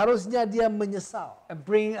Seharusnya dia menyesal and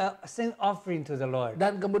bring a sin offering to the Lord.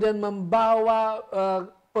 dan kemudian membawa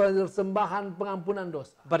persembahan pengampunan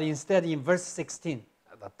dosa. But instead, in verse 16,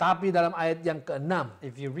 Tetapi dalam ayat yang ke-6,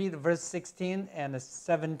 if you read verse 16 and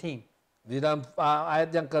 17, di dalam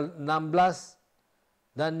ayat yang ke-16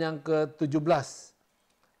 dan yang ke-17,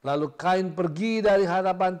 lalu Kain pergi dari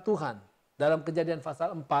hadapan Tuhan. Dalam Kejadian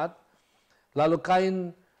pasal 4, lalu Kain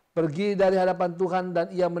pergi dari hadapan Tuhan dan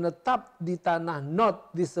ia menetap di tanah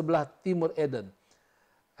Nod di sebelah timur Eden.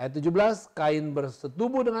 Ayat 17, Kain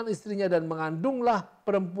bersetubuh dengan istrinya dan mengandunglah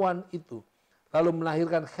perempuan itu. Lalu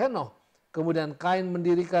melahirkan Henoh. Kemudian Kain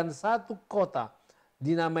mendirikan satu kota.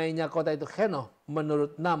 Dinamainya kota itu Henoh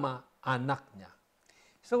menurut nama anaknya.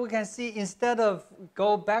 so we can see instead of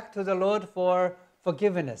go back to the Lord for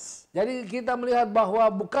forgiveness, Jadi kita melihat bahwa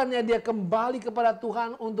bukannya dia kembali kepada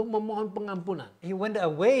Tuhan untuk memohon pengampunan. he went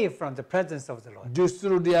away from the presence of the Lord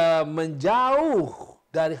Justru dia menjauh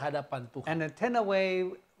dari hadapan Tuhan. and turned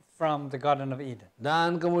away from the Garden of Eden.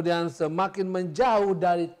 Dan kemudian semakin menjauh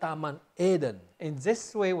dari Taman Eden. In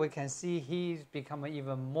this way, we can see he's become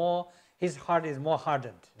even more, his heart is more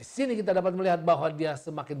hardened. Di sini kita dapat melihat bahwa dia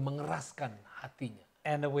semakin mengeraskan hatinya.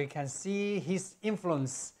 And we can see his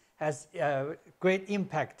influence has great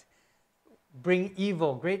impact, bring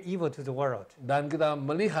evil, great evil to the world. Dan kita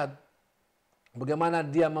melihat bagaimana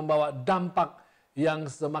dia membawa dampak yang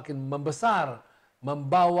semakin membesar,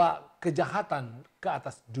 membawa kejahatan ke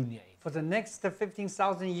atas dunia ini. For the next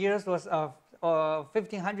 15,000 years was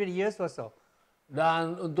 1,500 years or so,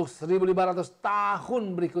 Dan untuk 1.500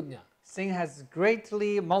 tahun berikutnya, sin has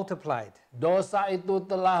greatly multiplied. dosa itu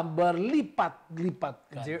telah berlipat-lipat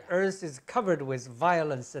ganda. The earth is covered with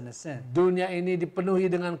violence and sin. Dunia ini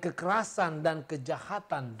dipenuhi dengan kekerasan dan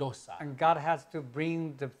kejahatan dosa. And God has to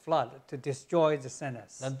bring the flood to destroy the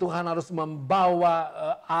sinners. Dan Tuhan harus membawa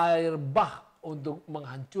air bah untuk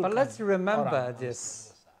menghancurkan But let's remember orang.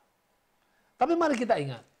 this, Tapi mari kita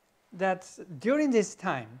ingat that during this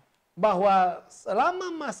time, bahwa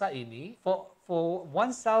selama masa ini, for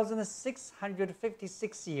 1,656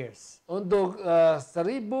 years, untuk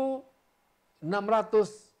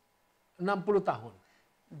 1.660 tahun,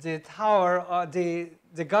 the tower,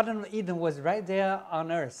 the Garden of Eden was right there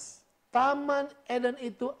on earth. Taman Eden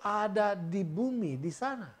itu ada di bumi, di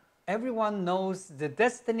sana. Everyone knows the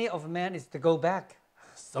destiny of man is to go back.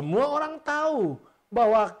 Semua orang tahu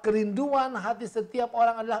bahwa kerinduan hati setiap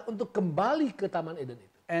orang adalah untuk kembali ke Taman Eden itu.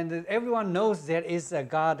 And everyone knows there is a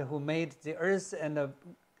God who made the earth and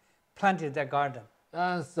planted that garden.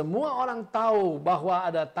 Dan semua orang tahu bahwa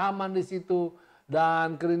ada taman di situ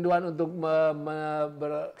dan kerinduan untuk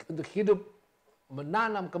untuk hidup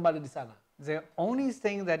menanam kembali di sana. The only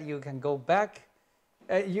thing that you can go back,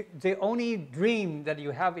 the only dream that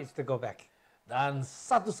you have is to go back. Dan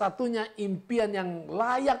satu-satunya impian yang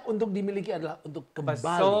layak untuk dimiliki adalah untuk But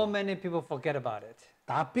kembali. so many people forget about it.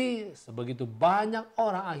 Tapi sebegitu banyak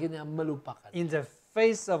orang akhirnya melupakan. In the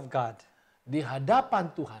face of God, Di hadapan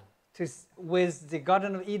Tuhan, with the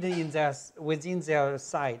Garden of Eden within their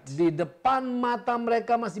sight, di depan mata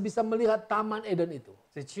mereka masih bisa melihat Taman Eden itu.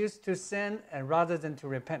 they choose to sin and rather than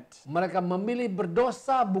to repent. Mereka memilih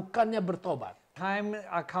berdosa bukannya bertobat. Time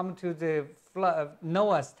come to the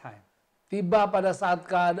Noah's time. Tiba pada saat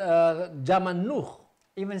zaman Nuh.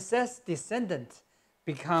 Even Seth's descendants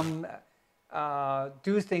become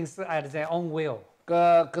do things at their own will.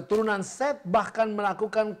 Keturunan Set bahkan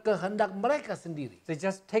melakukan kehendak mereka sendiri. They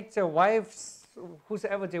just take their wives,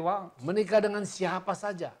 whosoever they want. Menikah dengan siapa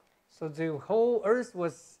saja. So the whole earth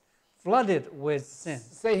was flooded with sin.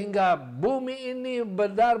 Sehingga bumi ini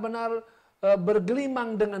benar-benar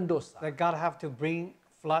bergelimang dengan dosa. That God have to bring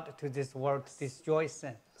flood to this world to destroy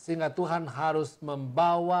sin. Sehingga Tuhan harus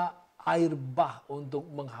membawa air bah untuk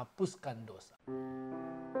menghapuskan dosa.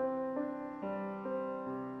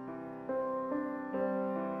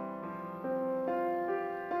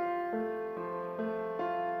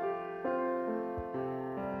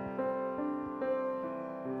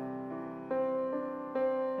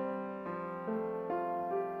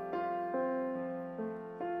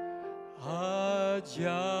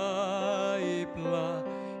 Ajaiblah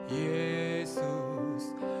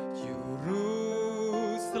Yesus,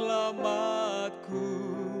 Juru Selamatku.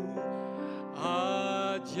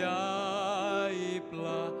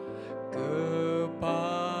 Ajaiblah kepadaku.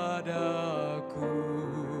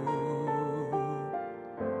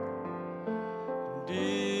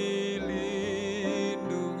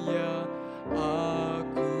 Dilindungnya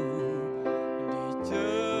aku di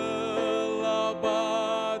celah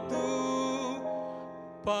batu.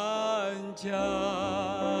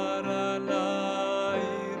 jalan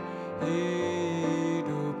air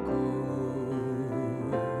hidupku.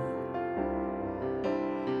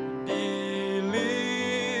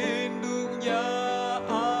 Dilindungnya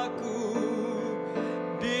aku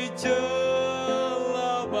di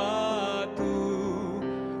celah batu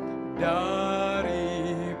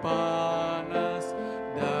dari panas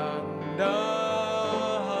dan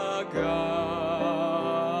dahaga.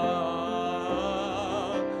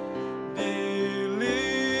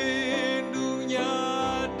 Dilindungnya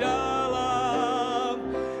dalam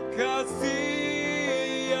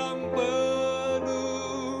kasih yang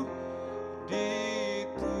penuh,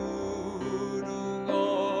 ditudung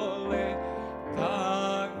oleh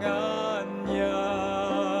tangannya,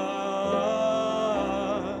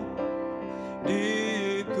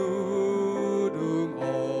 ditudung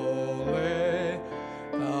oleh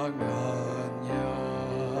tangannya.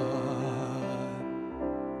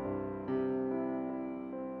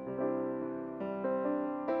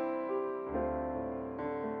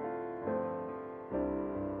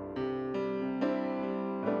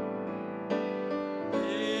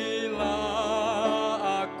 Bila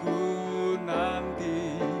aku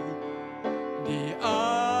nanti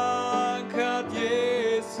diangkat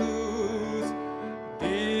Yesus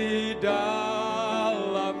di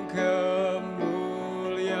dalam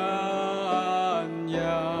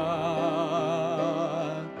kemuliaannya,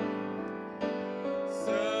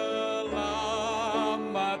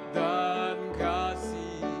 selamat dan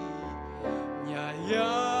kasih-Nya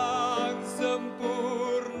yang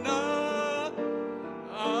sempurna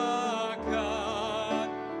akan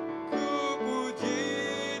kupuji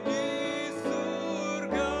di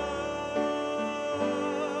surga.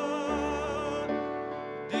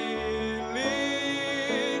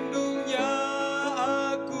 Dilindungnya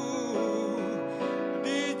aku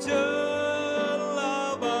di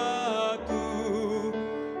celah batu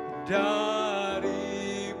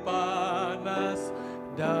dari panas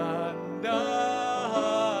dan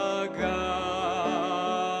dahaga.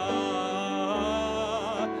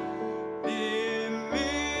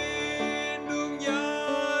 Dilindungnya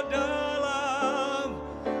dalam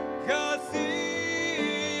kasih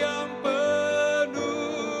yang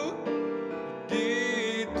penuh,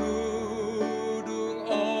 ditudung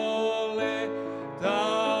oleh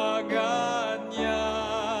tangannya,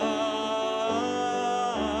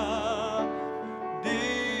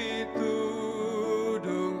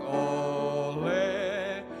 ditudung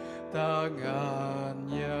oleh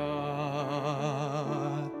tangannya.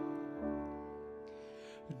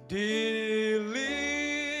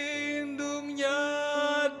 Dilindungnya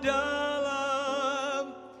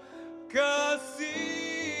dalam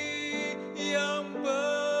kasih yang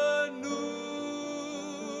penuh,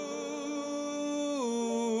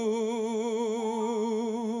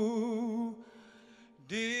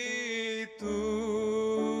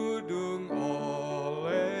 ditudung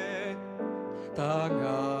oleh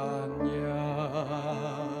tangannya,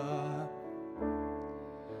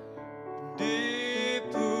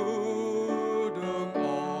 ditudung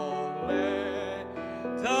oleh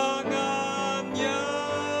tangannya,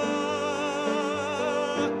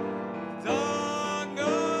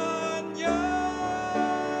 tangannya.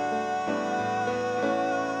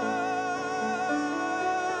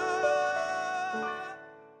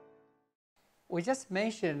 We just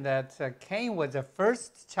mentioned that Cain was the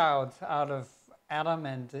first child out of Adam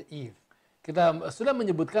and Eve. Kita sudah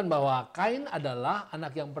menyebutkan bahwa Kain adalah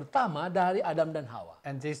anak yang pertama dari Adam dan Hawa.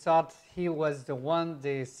 And they thought he was the one,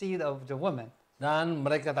 the seed of the woman. Dan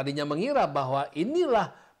mereka tadinya mengira bahwa inilah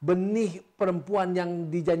benih perempuan yang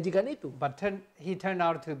dijanjikan itu. But he turned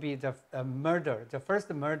out to be the murderer, the first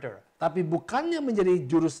murderer. Tapi bukannya menjadi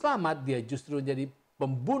juru selamat, dia justru jadi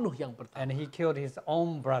pembunuh yang pertama. And he killed his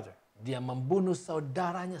own brother. Dia membunuh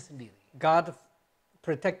saudaranya sendiri. God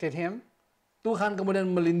protected him, Tuhan kemudian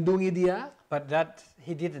melindungi dia, but that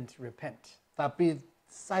he didn't repent. tapi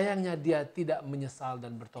sayangnya dia tidak menyesal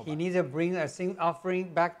dan He bertobat. needed to bring a sin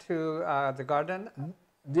offering back to the garden,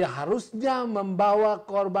 Dia harusnya membawa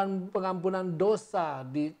korban pengampunan dosa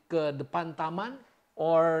ke depan taman,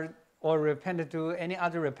 or repent to any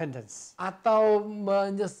other repentance, atau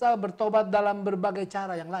menyesal bertobat dalam berbagai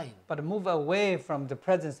cara yang lain. but move away from the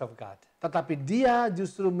presence of God. Tetapi dia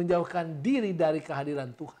justru menjauhkan diri dari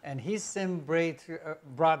kehadiran Tuhan. And his sin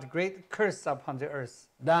brought great curse upon the earth.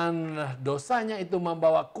 Dan dosanya itu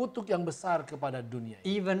membawa kutuk yang besar kepada dunia.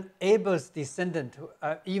 Even Abel's descendant,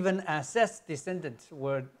 even Seth's descendants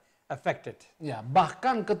were affected. Ya,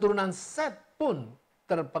 bahkan keturunan Set pun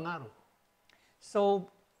terpengaruh. So,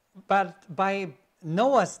 but by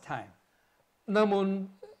Noah's time, Namun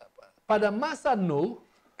pada masa Nuh,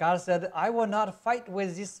 God said, I will not fight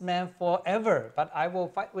with this man forever, but I will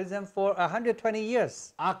fight with them for 120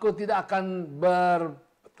 years. Aku tidak akan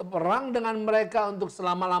berperang dengan mereka untuk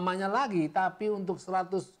selama-lamanya lagi, tapi untuk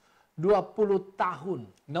 120 tahun.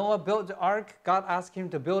 Noah built the ark. God asked him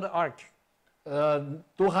to build the ark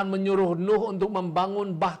Tuhan menyuruh Nuh untuk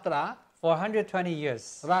membangun bahtera for 120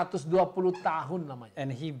 years. 120 tahun namanya. And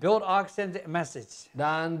he built ark, sent the message.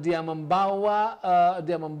 Dan dia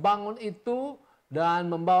membangun itu dan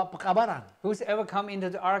membawa pekabaran. Whosoever come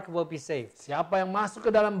into the ark will be saved. Siapa yang masuk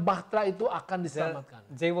ke dalam bahtera itu akan diselamatkan.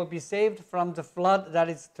 They will be saved from the flood that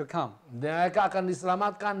is to come. Mereka akan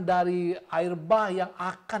diselamatkan dari air bah yang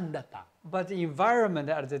akan datang. But the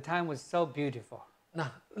environment at the time was so beautiful. Nah,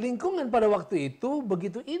 lingkungan pada waktu itu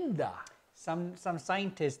begitu indah. Some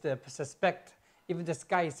scientists suspect even the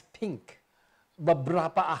sky is pink.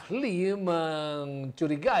 Beberapa ahli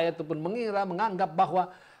mencurigai ataupun menganggap bahwa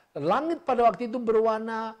langit pada waktu itu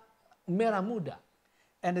berwarna merah muda.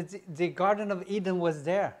 And the Garden of Eden was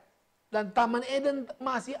there. Dan Taman Eden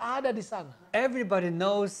masih ada di sana. Everybody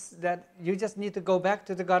knows that you just need to go back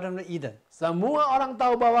to the Garden of Eden. Semua orang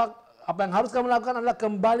tahu bahwa apa yang harus kamu lakukan adalah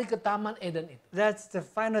kembali ke Taman Eden itu. That's the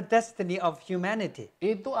final destiny of humanity.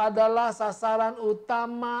 Itu adalah sasaran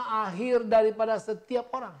utama akhir daripada setiap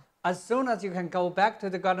orang. As soon as you can go back to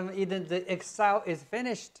the Garden of Eden, the exile is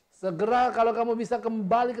finished. Segera kalau kamu bisa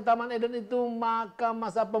kembali ke Taman Eden itu, maka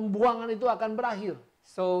masa pembuangan itu akan berakhir.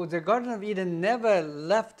 So the Garden of Eden never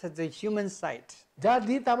left the human sight.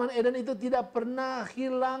 Jadi Taman Eden itu tidak pernah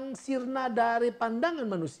hilang sirna dari pandangan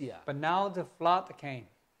manusia. But now the flood came.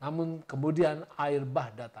 Namun kemudian air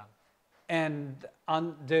bah datang. And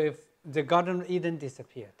the Garden of Eden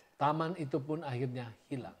disappeared. Taman itu pun akhirnya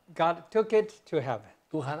hilang. God took it to heaven.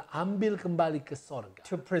 Tuhan ambil kembali ke sorga.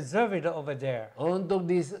 To preserve it over there. Untuk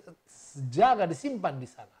dijaga, disimpan di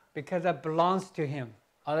sana. Because that belongs to him.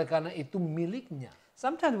 Oleh karena itu miliknya.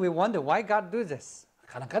 Sometimes we wonder why God do this.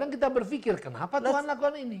 Kadang-kadang kita berpikir, kenapa Tuhan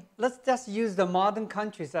lakukan ini? Let's just use the modern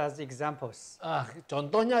countries as examples.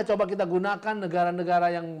 Contohnya coba kita gunakan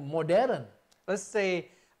negara-negara yang modern. Let's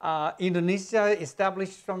say Indonesia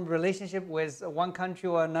established some relationship with one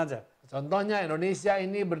country or another. Contohnya Indonesia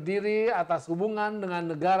ini berdiri atas hubungan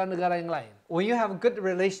dengan negara-negara yang lain. When you have good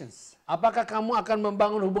relations, apakah kamu akan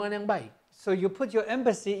membangun hubungan yang baik? So you put your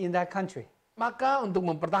embassy in that country. Maka untuk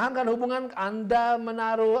mempertahankan hubungan, Anda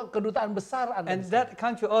menaruh kedutaan besar Anda. And that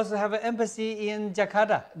country also have an embassy in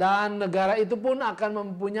Jakarta. Dan negara itu pun akan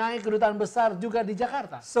mempunyai kedutaan besar juga di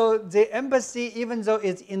Jakarta. So the embassy, even though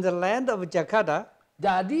it's in the land of Jakarta,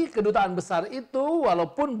 jadi kedutaan besar itu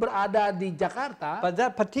walaupun berada di Jakarta, but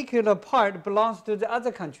that particular part belongs to the other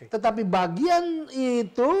country. Tetapi bagian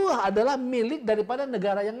itu adalah milik daripada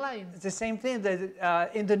negara yang lain. It's the same thing the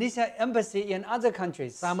Indonesia embassy in other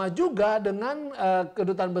countries. Sama juga dengan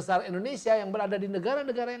kedutaan besar Indonesia yang berada di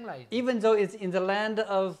negara-negara yang lain. Even though it's in the land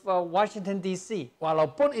of Washington DC.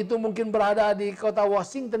 Walaupun itu mungkin berada di kota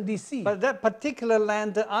Washington DC. But that particular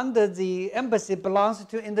land under the embassy belongs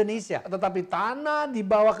to Indonesia. Tetapi tanah di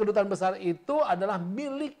bawah kedutaan besar itu adalah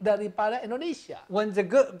milik daripada Indonesia. When the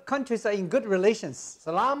good countries are in good relations,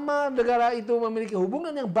 selama negara itu memiliki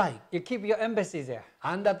hubungan yang baik, you keep your embassy there.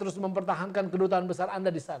 Anda terus mempertahankan kedutaan besar Anda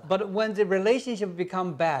di sana. But when the relationship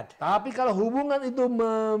become bad, tapi kalau hubungan itu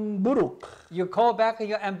memburuk, you call back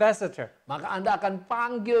your ambassador. Maka Anda akan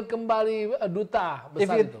panggil kembali duta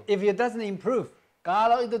besar itu. If it doesn't improve,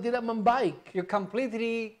 kalau itu tidak membaik, you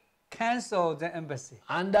completely cancel the embassy.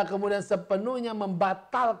 Anda kemudian sepenuhnya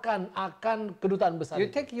membatalkan akan kedutaan besar you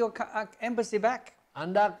itu. Take your embassy back.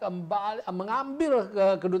 Anda kembali mengambil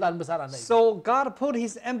kedutaan besar Anda itu. So God put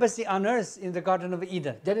his embassy on earth in the Garden of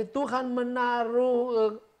Eden. Jadi Tuhan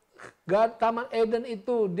menaruh Taman Eden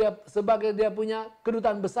itu sebagai dia punya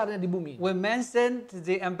kedutaan besarnya di bumi. When man sent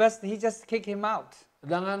the ambassador, he just kicked him out.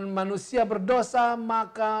 Dengan manusia berdosa,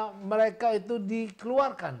 maka mereka itu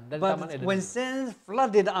dikeluarkan dari Taman Eden. When sin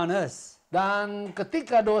flooded on us, dan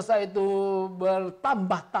ketika dosa itu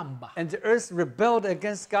bertambah-tambah, and the earth rebelled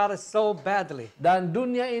against God so badly, dan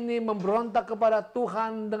dunia ini memberontak kepada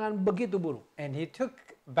Tuhan dengan begitu buruk, and he took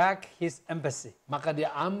back his embassy, maka dia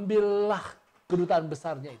ambillah kedutaan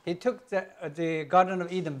besarnya itu. He took the Garden of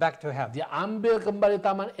Eden back to heaven. Dia ambil kembali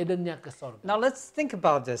Taman Edennya ke sorga. Now let's think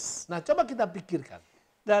about this. Nah, coba kita pikirkan.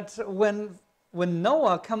 That when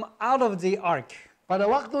Noah come out of the ark, pada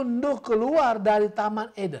waktu Nuh keluar dari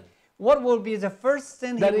Taman Eden, what will be the first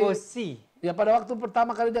thing he will see? Ya, pada waktu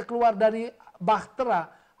pertama kali dia keluar dari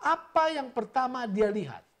bahtera, apa yang pertama dia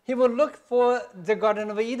lihat? he will look for the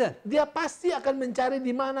Garden of Eden. Dia pasti akan mencari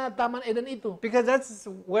di mana Taman Eden itu. Because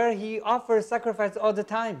that's where he offers sacrifice all the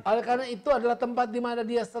time. Oleh karena itu adalah tempat di mana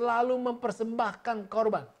dia selalu mempersembahkan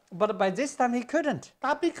korban. But by this time he couldn't.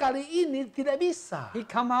 Tapi kali ini tidak bisa. He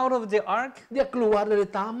come out of the ark. Dia keluar dari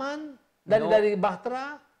taman, dari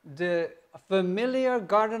bahtera. The familiar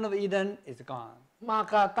Garden of Eden is gone.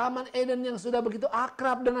 Maka Taman Eden yang sudah begitu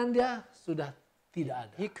akrab dengan dia sudah tidak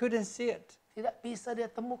ada. He couldn't see it. Tidak bisa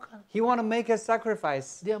dia temukan. He want to make a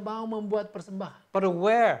sacrifice. Dia mau membuat persembahan. But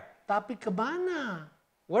where? Tapi kemana?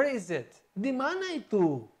 Where is it? Di mana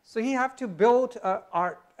itu? So he have to build a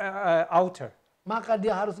altar. Maka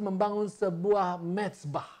dia harus membangun sebuah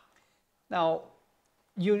mezbah. Now,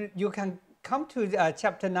 you can come to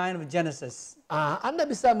chapter 9 of Genesis. Anda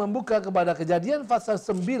bisa membuka kepada Kejadian pasal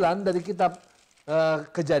 9 dari kitab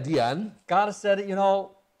Kejadian. God said,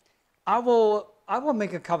 I will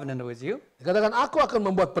make a covenant with you. Dikatakan, aku akan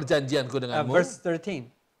membuat perjanjianku denganmu. Verse 13.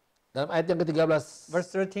 Dalam ayat yang ke-13. Verse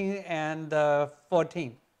 13 and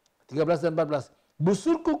 14. 13 dan 14.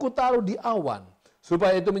 Busurku kutaruh di awan,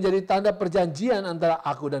 supaya itu menjadi tanda perjanjian antara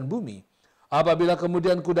aku dan bumi. Apabila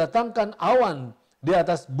kemudian kudatangkan awan di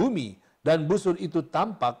atas bumi, dan busur itu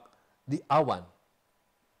tampak di awan.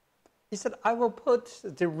 He said, I will put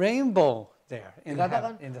the rainbow there in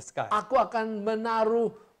the sky. Aku akan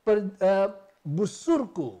menaruh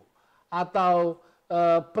busurku atau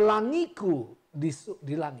pelangiku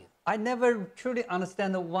di langit. I never truly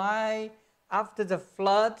understand why after the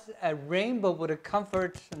flood a rainbow would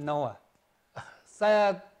comfort Noah.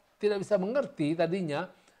 Saya tidak bisa mengerti tadinya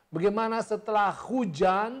bagaimana setelah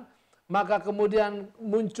hujan maka kemudian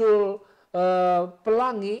muncul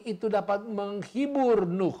pelangi itu dapat menghibur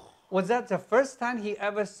Nuh. Was that the first time he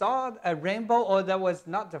ever saw a rainbow, or that was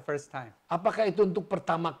not the first time? Apakah itu untuk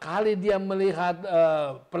pertama kali dia melihat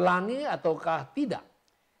pelangi ataukah tidak?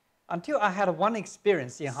 Until I had one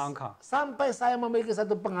experience in Hong Kong. Sampai saya memiliki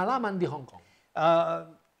satu pengalaman di Hong Kong.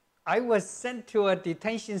 I was sent to a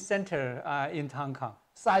detention center in Hong Kong.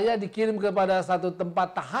 Saya dikirim kepada satu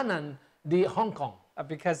tempat tahanan di Hong Kong.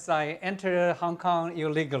 Because I entered Hong Kong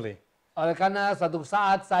illegally. Oleh karena suatu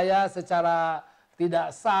saat saya secara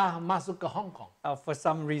tidak sah masuk ke Hong Kong. For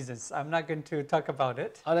some reasons, I'm not going to talk about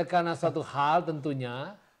it. Oleh karena suatu hal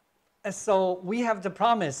tentunya. So we have the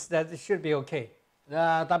promise that it should be okay.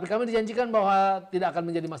 Nah, tapi kami dijanjikan bahwa tidak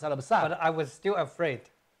akan menjadi masalah besar. But I was still afraid.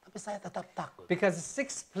 Tapi saya tetap takut. Because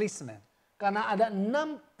 6 policemen. Karena ada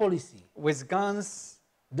 6 polisi. With guns.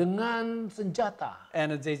 Dengan senjata.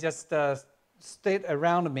 And they just stayed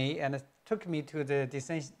around me and took me to the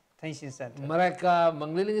detention center. Mereka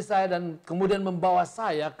mengelilingi saya dan kemudian membawa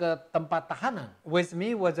saya ke tempat tahanan. With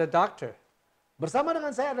me was a doctor. Bersama dengan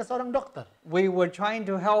saya ada seorang dokter. We were trying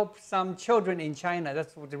to help some children in China.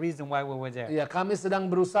 That's the reason why we were there. Ya, kami sedang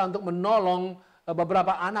berusaha untuk menolong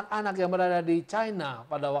beberapa anak-anak yang berada di China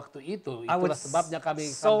pada waktu itu. Itulah sebabnya kami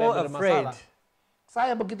sampai bermasalah.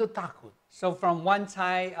 Saya begitu takut. So from one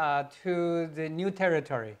Thai to the new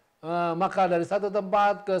territory. Maka dari satu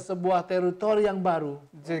tempat ke sebuah teritori yang baru.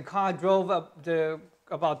 The car drove up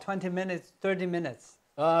about 20 minutes, 30 minutes.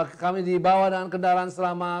 Kami dibawa dengan kendaraan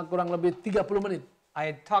selama kurang lebih 30 menit.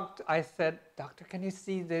 I said, Doctor, can you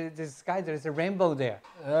see the sky? There is a rainbow there.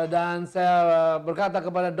 Dan saya berkata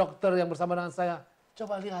kepada dokter yang bersama dengan saya,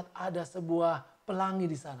 coba lihat ada sebuah pelangi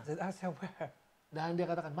di sana. I said, where? Dan dia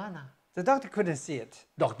katakan, mana? The doctor couldn't see it.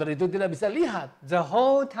 Dokter itu tidak bisa lihat. The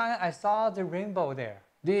whole time I saw the rainbow there.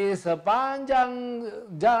 Di sepanjang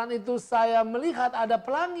jalan itu saya melihat ada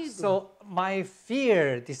pelangi itu. So my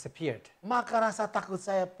fear disappeared. Maka rasa takut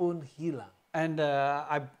saya pun hilang. And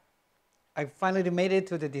I finally made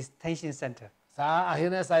it to the detention center.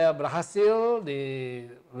 Akhirnya saya berhasil di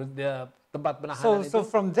tempat penahanan itu. So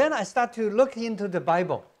from then I start to look into the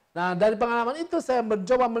Bible. Nah, dari pengalaman itu saya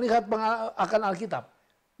mencoba melihat akan Alkitab.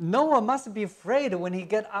 Noah must be afraid when he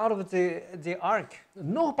get out of the ark.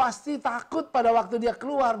 Nuh pasti takut pada waktu dia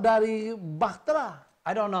keluar dari bahtera.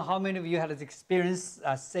 I don't know how many of you had this experience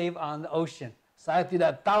saved on the ocean. Saya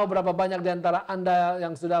tidak tahu berapa banyak di antara Anda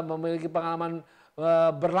yang sudah memiliki pengalaman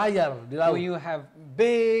berlayar di laut. Where you have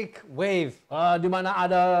big wave. Di mana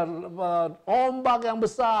ada ombak yang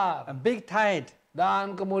besar. A big tide.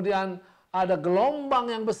 Dan kemudian ada gelombang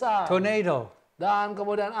yang besar. Tornado. Dan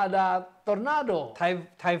kemudian ada tornado.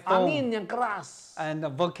 Typhoon. Angin yang keras. And a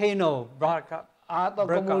volcano broke up. Atau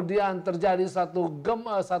kemudian terjadi satu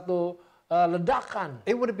ledakan.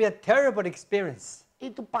 It would be a terrible experience.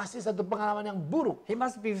 Itu pasti satu pengalaman yang buruk. He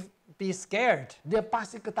must be scared. Dia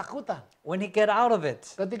pasti ketakutan. When he get out of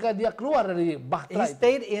it. Ketika dia keluar dari bahtera He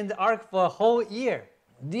stayed in the ark for a whole year.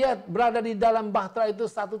 Dia berada di dalam bahtera itu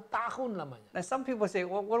 1 tahun lamanya. Now some people say,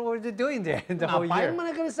 well, what were they doing there the whole Ngapain year?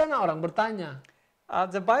 mereka di sana? Orang bertanya.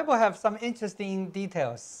 The Bible have some interesting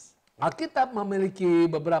details. Alkitab memiliki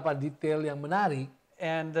beberapa detail yang menarik.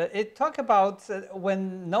 And it talk about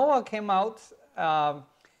when Noah came out,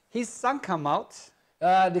 his son come out.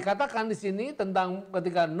 Dikatakan di sini tentang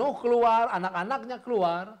ketika Nuh keluar, anak-anaknya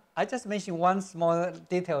keluar. I just mention one small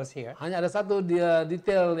details here. Hanya ada satu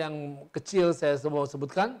detail yang kecil saya mau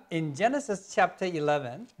sebutkan. In Genesis chapter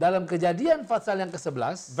 11, Dalam Kejadian pasal yang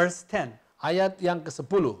ke-11, verse 10, ayat yang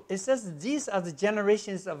ke-10. it says, these are the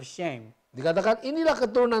generations of Shem. Dikatakan inilah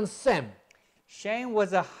keturunan Sem. Shem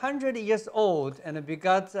was 100 years old and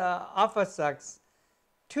begot Arphaxad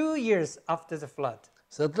 2 years after the flood.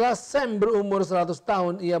 Setelah Sem berumur 100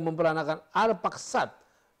 tahun, ia memperanakan Arphaxad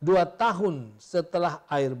 2 tahun setelah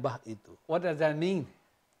air bah itu. What does that mean?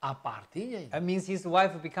 Apa artinya ini? That means his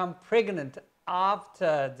wife become pregnant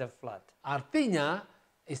after the flood. Artinya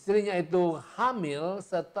istrinya itu hamil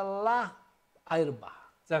setelah air bah.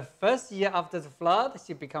 The first year after the flood,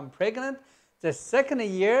 she become pregnant. The second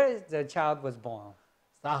year, the child was born.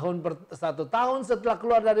 1 tahun setelah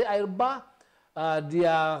keluar dari air bah,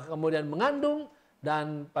 dia kemudian mengandung,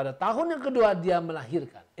 dan pada tahun yang kedua dia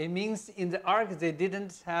melahirkan. It means in the ark they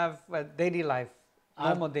didn't have a daily life,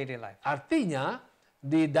 normal daily life. Artinya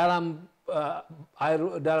di dalam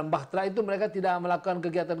dalam bahtera itu mereka tidak melakukan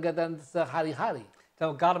kegiatan-kegiatan sehari-hari.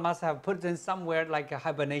 So God must have put them somewhere like a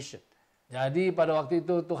hibernation. Jadi pada waktu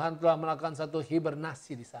itu Tuhan telah melakukan satu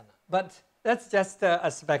hibernasi di sana. But that's just a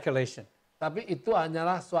speculation. Tapi itu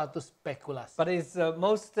hanyalah suatu spekulasi. But it's the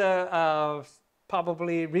most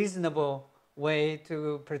probably reasonable way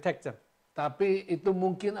to protect them. Tapi itu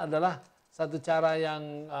mungkin adalah satu cara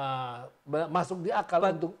yang masuk di akal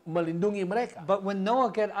untuk melindungi mereka. But when Noah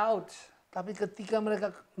get out, Tapi ketika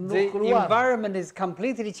mereka the keluar, environment is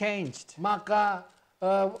completely changed. maka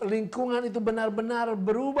lingkungan itu benar-benar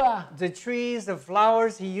berubah. The trees, the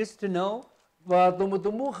flowers he used to know,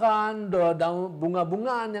 Tumbuh-tumbuhan,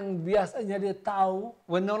 bunga-bungaan yang biasanya dia tahu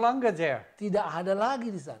were no longer there. tidak ada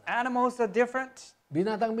lagi di sana. Animals are different,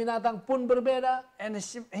 Binatang-binatang pun berbeda. and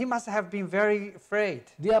he must have been very afraid.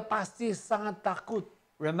 Dia pasti sangat takut.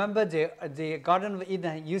 Remember, the Garden of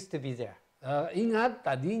Eden used to be there. Ingat,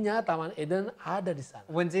 tadinya Taman Eden ada di sana.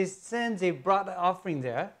 When they sinned, they brought an offering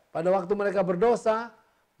there. Pada waktu mereka berdosa,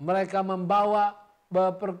 mereka membawa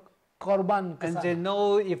korban ke And they sana.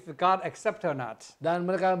 know if God accept or not. Dan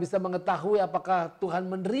mereka bisa mengetahui apakah Tuhan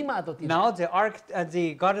menerima atau tidak. Now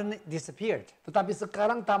the garden disappeared. Tetapi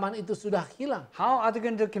sekarang taman itu sudah hilang. How are they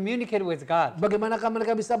going to communicate with God? Bagaimanakah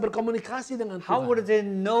mereka bisa berkomunikasi dengan How Tuhan? would they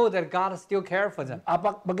know that God still care for them?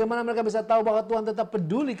 Bagaimana mereka bisa tahu bahwa Tuhan tetap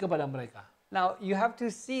peduli kepada mereka? Now you have to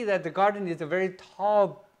see that the garden is a very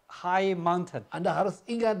tall, high mountain. Anda harus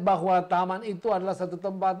ingat bahwa taman itu adalah satu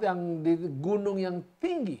tempat yang di gunung yang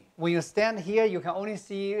tinggi. When you stand here, you can only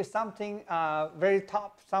see something very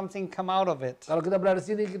top, something come out of it. Kalau kita berada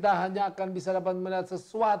di sini, kita hanya akan bisa dapat melihat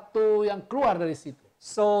sesuatu yang keluar dari situ.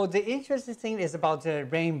 So the interesting thing is about the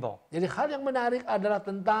rainbow. Jadi hal yang menarik adalah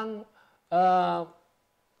tentang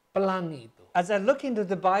pelangi itu. As I look into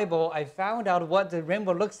the Bible, I found out what the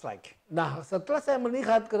rainbow looks like. Nah, setelah saya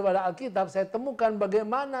melihat kepada Alkitab, saya temukan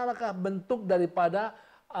bagaimanakah bentuk daripada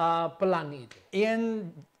pelangi itu.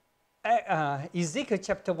 In Ezekiel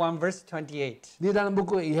chapter 1 verse 28. Di dalam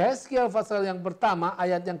buku Yeskiel pasal yang pertama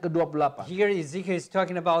ayat yang ke-28. Here Ezekiel is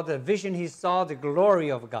talking about the vision he saw, the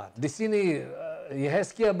glory of God. Di sini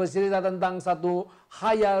Yeskiel bercerita tentang satu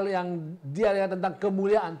khayal yang dia lihat tentang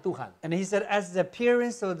kemuliaan Tuhan. And he said, as the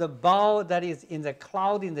appearance of the bow that is in the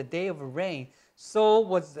cloud in the day of rain, so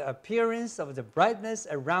was the appearance of the brightness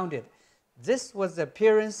around it. This was the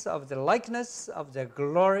appearance of the likeness of the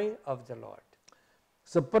glory of the Lord.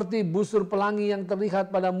 Seperti busur pelangi yang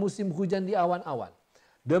terlihat pada musim hujan di awan-awan.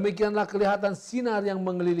 Demikianlah kelihatan sinar yang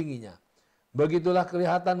mengelilinginya. Begitulah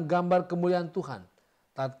kelihatan gambar kemuliaan Tuhan.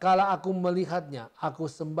 Tatkala aku melihatnya,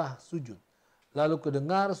 aku sembah sujud. Lalu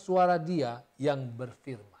kudengar suara Dia yang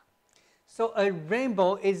berfirman. So a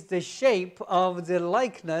rainbow is the shape of the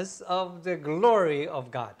likeness of the glory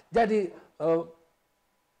of God. Jadi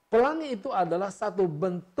pelangi itu adalah satu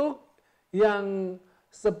bentuk yang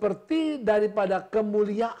seperti daripada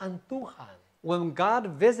kemuliaan Tuhan. When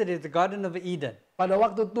God visited the Garden of Eden, pada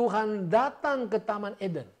waktu Tuhan datang ke Taman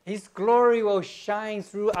Eden, His glory will shine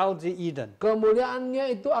throughout the Eden.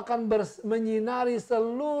 kemuliaannya itu akan menyinari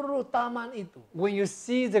seluruh taman itu. When you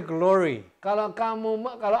see the glory Kalau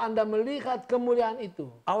Anda melihat kemuliaan itu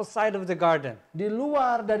outside of the garden, di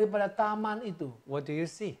luar daripada taman itu, what do you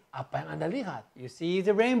see? apa yang Anda lihat? You see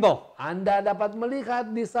the rainbow. Anda dapat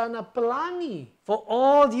melihat di sana pelangi. For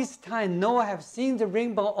all this time, Noah have seen the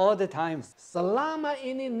rainbow all the time. Selama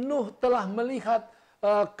ini Nuh telah melihat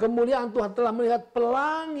kemuliaan Tuhan, telah melihat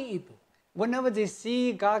pelangi itu. Whenever they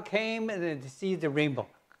see God came, and they see the rainbow.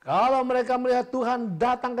 Kalau mereka melihat Tuhan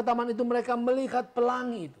datang ke taman itu, mereka melihat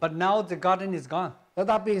pelangi itu. But now the garden is gone.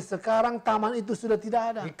 Tetapi sekarang taman itu sudah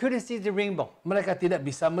tidak ada. He couldn't see the rainbow. Mereka tidak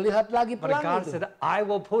bisa melihat lagi But pelangi God itu. said, I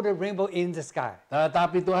will put a rainbow in the sky.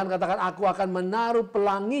 Tetapi Tuhan katakan, aku akan menaruh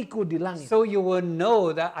pelangiku di langit. So you will know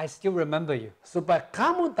that I still remember you. Supaya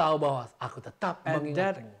kamu tahu bahwa aku tetap And mengingatmu.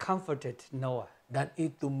 that comforted Noah. Dan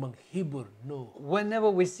itu menghibur Nuh. Whenever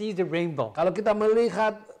we see the rainbow, Kalau kita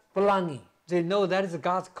melihat pelangi, they know that is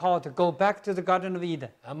God's call to go back to the Garden of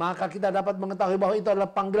Eden. maka kita dapat mengetahui bahwa itu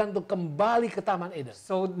adalah panggilan untuk kembali ke Taman Eden.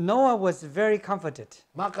 So Noah was very comforted.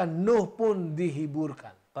 Maka Nuh pun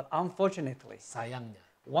dihiburkan. But unfortunately, Sayangnya,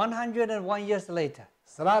 101 years later,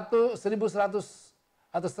 1100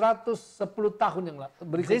 atau 110 tahun yang this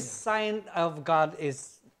berikutnya, sign of God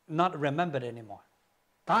is not remembered anymore.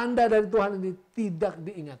 tanda dari Tuhan ini tidak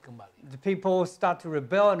diingat kembali. The people start to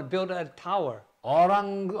rebel and build a tower.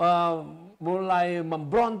 Orang mulai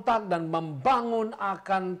memberontak dan membangun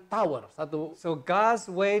akan tower, satu So God's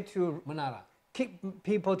way to menara. keep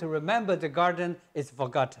people to remember the garden is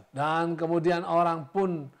forgotten. Dan kemudian orang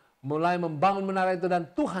pun mulai membangun menara itu dan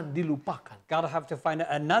Tuhan dilupakan. God have to find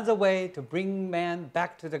another way to bring man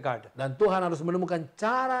back to the garden. Dan Tuhan harus menemukan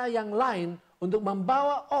cara yang lain untuk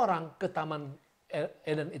membawa orang ke Taman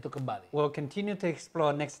Eden itu kembali. We'll continue to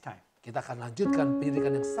explore next time. Kita akan lanjutkan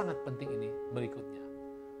pendidikan yang sangat penting ini berikutnya.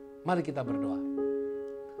 Mari kita berdoa.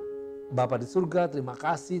 Bapa di surga, terima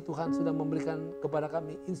kasih Tuhan sudah memberikan kepada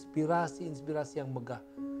kami inspirasi-inspirasi yang megah.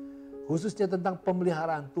 Khususnya tentang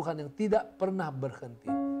pemeliharaan Tuhan yang tidak pernah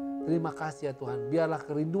berhenti. Terima kasih ya Tuhan, biarlah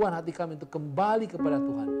kerinduan hati kami untuk kembali kepada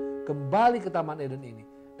Tuhan. Kembali ke Taman Eden ini.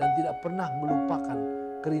 Dan tidak pernah melupakan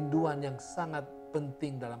kerinduan yang sangat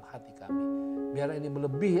penting dalam hati kami. Biar ini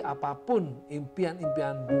melebihi apapun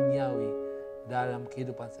impian-impian duniawi dalam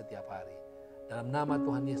kehidupan setiap hari. Dalam nama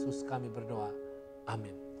Tuhan Yesus kami berdoa.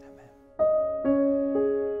 Amin.